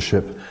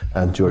ministership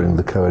and during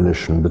the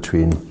coalition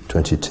between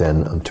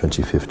 2010 and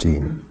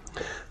 2015.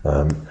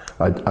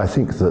 I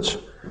think that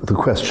the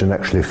question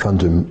actually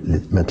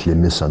fundamentally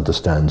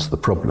misunderstands the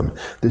problem.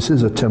 This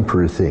is a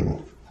temporary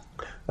thing,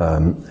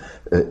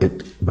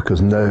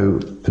 because no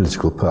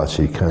political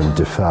party can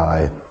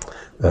defy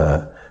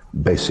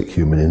basic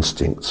human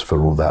instincts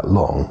for all that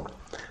long.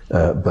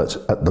 But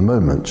at the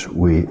moment,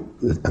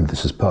 and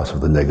this is part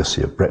of the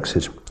legacy of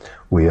Brexit,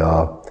 we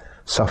are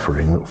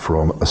suffering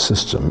from a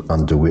system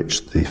under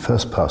which the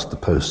first past the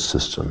post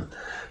system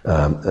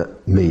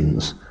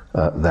means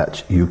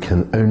that you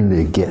can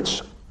only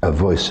get a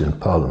voice in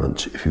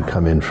Parliament if you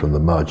come in from the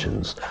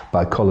margins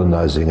by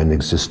colonising an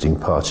existing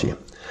party.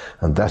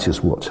 And that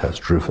is what has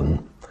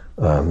driven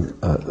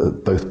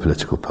both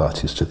political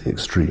parties to the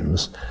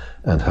extremes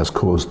and has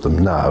caused them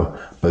now,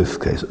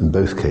 in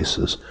both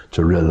cases,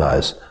 to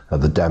realise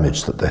the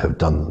damage that they have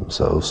done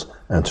themselves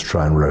and to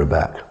try and row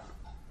back.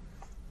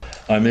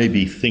 I may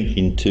be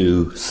thinking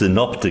too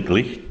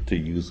synoptically, to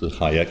use a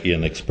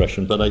Hayekian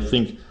expression, but I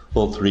think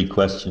all three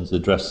questions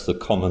address the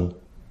common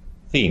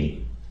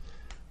theme.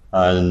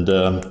 And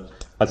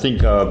I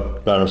think our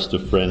barrister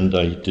friend,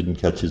 I didn't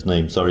catch his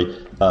name, sorry,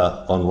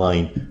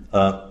 online,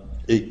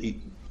 it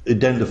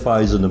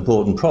identifies an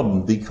important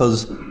problem,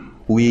 because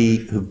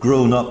we have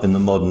grown up in the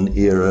modern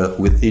era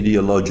with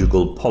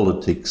ideological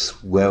politics,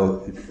 where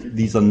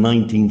these are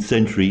 19th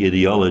century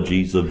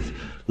ideologies of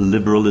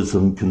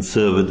liberalism,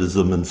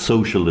 conservatism, and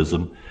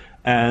socialism.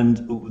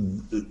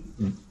 And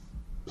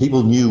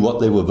people knew what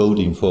they were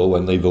voting for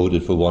when they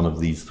voted for one of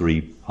these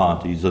three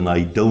parties, and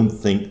I don't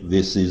think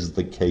this is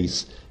the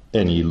case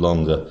any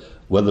longer.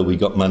 Whether we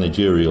got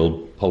managerial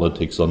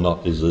politics or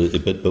not is a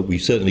bit, but we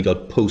certainly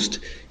got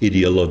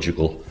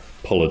post-ideological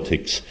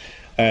politics.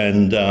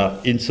 And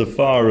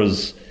insofar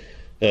as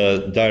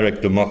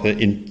direct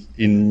democracy,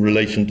 in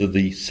relation to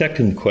the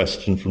second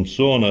question from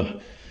Sorna,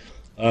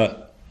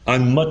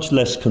 I'm much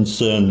less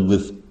concerned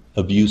with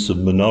abuse of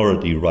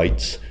minority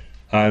rights.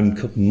 I'm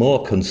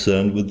more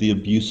concerned with the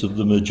abuse of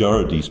the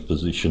majority's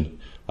position.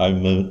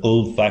 I'm an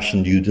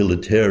old-fashioned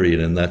utilitarian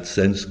in that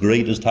sense,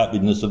 greatest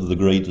happiness of the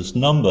greatest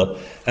number,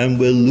 and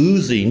we're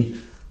losing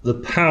the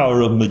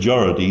power of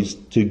majorities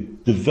to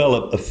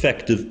develop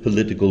effective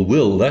political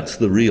will. That's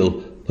the real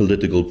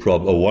political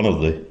problem, or one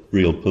of the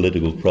real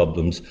political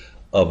problems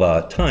of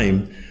our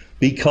time,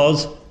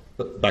 because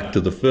back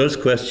to the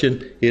first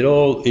question,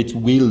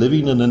 we're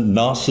living in a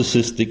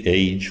narcissistic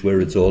age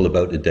where it's all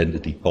about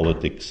identity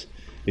politics.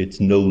 It's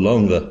no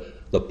longer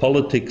the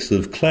politics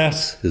of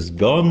class has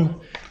gone.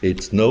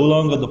 It's no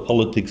longer the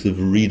politics of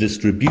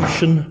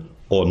redistribution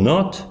or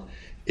not.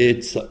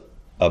 It's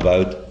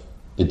about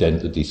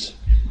identities.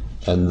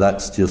 And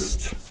that's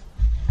just...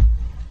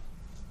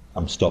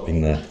 I'm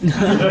stopping there.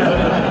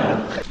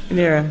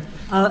 Mira.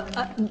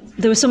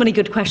 There were so many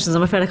good questions.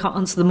 I'm afraid I can't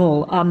answer them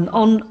all.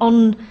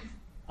 On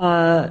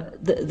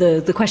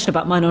the question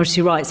about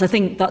minority rights, I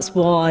think that's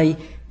why,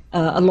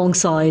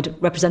 alongside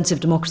representative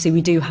democracy,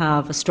 we do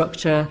have a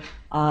structure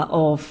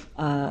of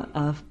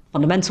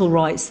fundamental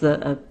rights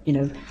that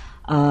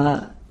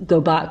go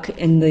back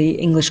in the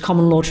English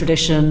common law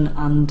tradition,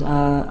 and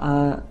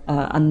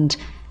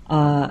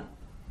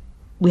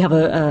we have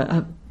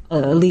a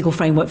legal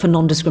framework for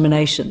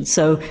non-discrimination.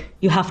 So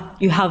you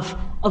have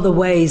other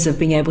ways of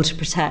being able to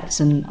protect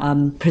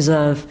and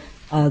preserve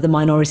the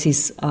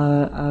minorities'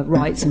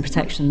 rights and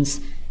protections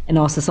in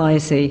our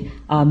society.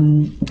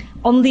 On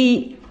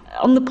the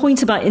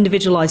point about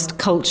individualised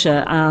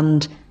culture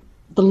and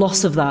the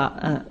loss of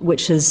that,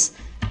 which has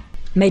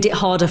made it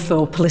harder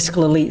for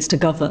political elites to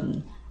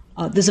govern,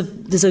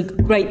 there's a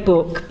great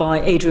book by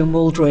Adrian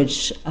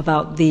Wooldridge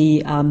about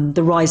the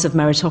rise of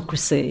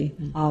meritocracy,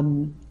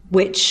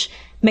 which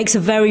makes a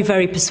very,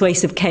 very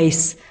persuasive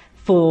case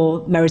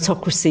for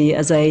meritocracy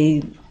as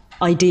a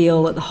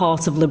ideal at the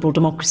heart of liberal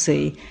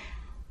democracy.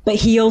 But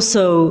he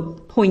also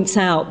points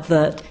out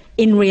that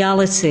in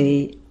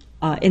reality,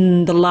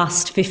 in the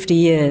last 50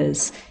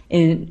 years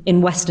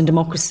in Western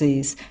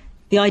democracies,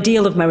 the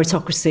ideal of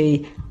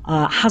meritocracy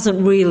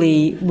hasn't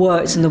really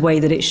worked in the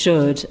way that it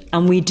should.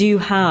 And we do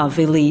have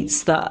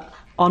elites that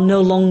are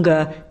no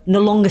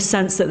longer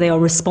sense that they are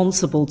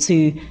responsible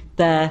to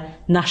their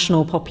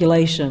national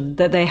population,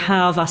 that they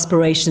have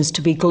aspirations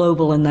to be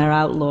global in their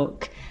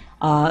outlook.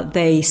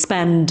 They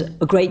spend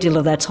a great deal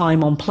of their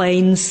time on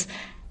planes.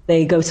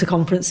 They go to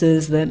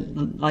conferences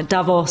like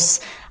Davos,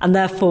 and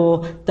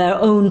therefore their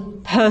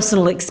own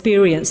personal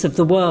experience of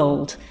the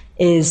world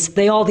is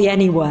they are the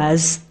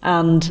anywheres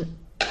and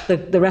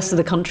the rest of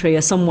the country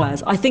are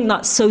somewheres. I think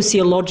that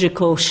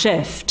sociological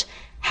shift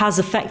has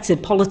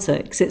affected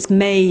politics. It's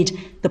made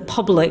the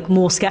public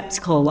more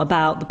sceptical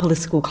about the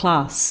political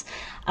class.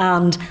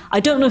 And I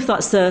don't know if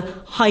that's a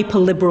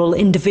hyper-liberal,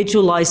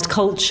 individualised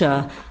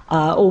culture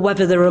or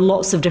whether there are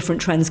lots of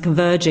different trends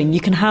converging. You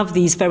can have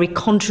these very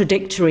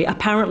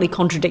apparently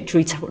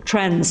contradictory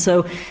trends.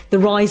 So the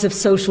rise of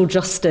social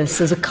justice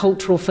as a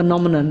cultural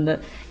phenomenon,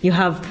 that you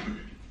have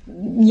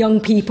young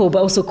people, but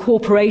also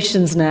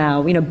corporations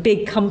now,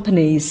 big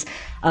companies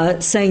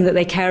saying that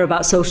they care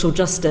about social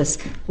justice,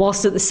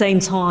 whilst at the same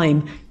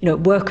time,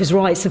 workers'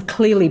 rights have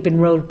clearly been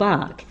rolled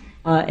back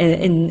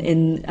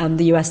in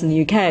the US and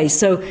the UK.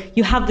 So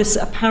you have this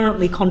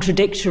apparently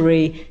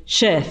contradictory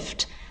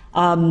shift.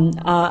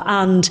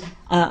 But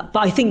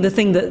I think the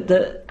thing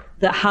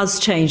that has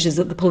changed is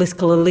that the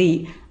political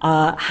elite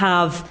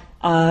have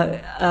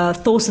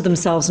thought of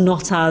themselves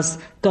not as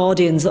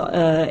guardians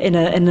in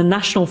a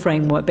national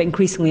framework, but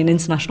increasingly an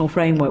international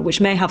framework, which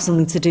may have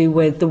something to do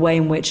with the way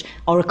in which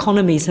our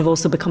economies have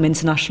also become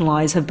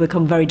internationalised, have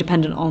become very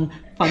dependent on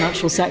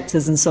financial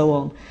sectors and so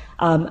on.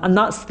 And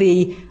that's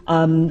the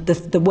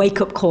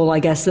wake-up call, I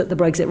guess, that the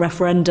Brexit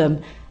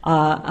referendum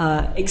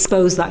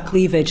exposed that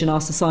cleavage in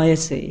our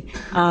society.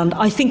 And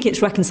I think it's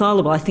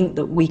reconcilable. I think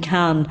that we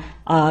can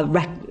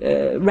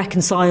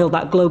reconcile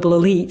that global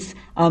elite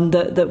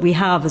that we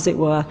have, as it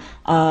were.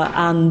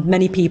 And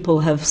many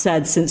people have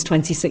said since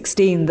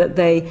 2016 that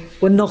they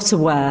were not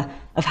aware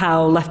of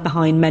how left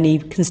behind many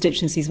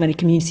constituencies, many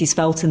communities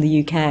felt in the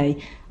UK,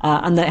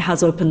 and that it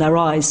has opened their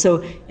eyes.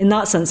 So in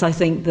that sense, I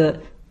think that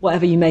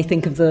whatever you may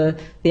think of the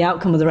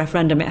outcome of the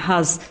referendum, it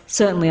has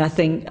certainly, I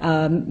think,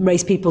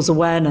 raised people's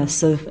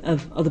awareness of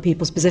other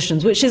people's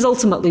positions, which is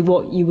ultimately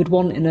what you would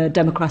want in a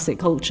democratic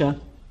culture.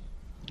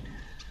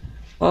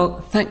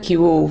 Well, thank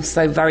you all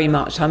so very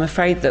much. I'm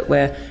afraid that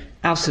we're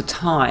out of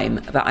time,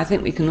 but I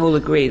think we can all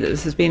agree that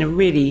this has been a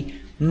really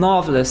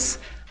marvellous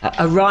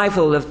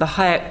arrival of the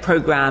Hayek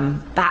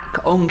programme back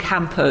on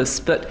campus,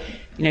 but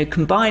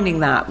combining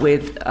that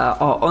with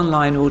our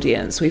online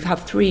audience, we've had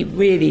 3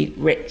 really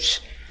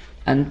rich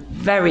and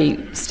very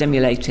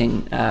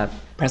stimulating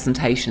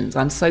presentations.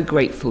 I'm so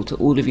grateful to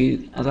all of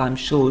you, as I'm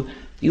sure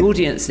the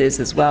audience is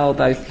as well,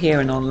 both here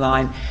and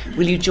online.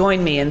 Will you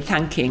join me in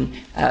thanking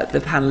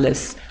the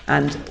panellists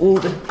and all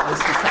the...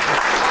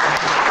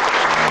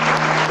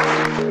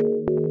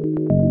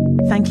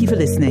 Thank you for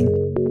listening.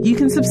 You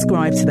can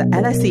subscribe to the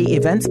LSE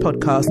Events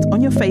podcast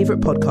on your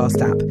favourite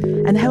podcast app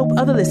and help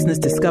other listeners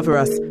discover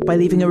us by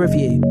leaving a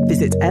review.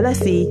 Visit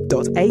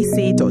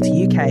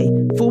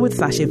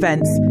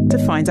lse.ac.uk/events to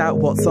find out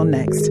what's on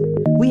next.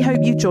 We hope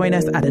you join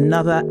us at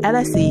another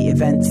LSE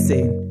event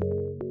soon.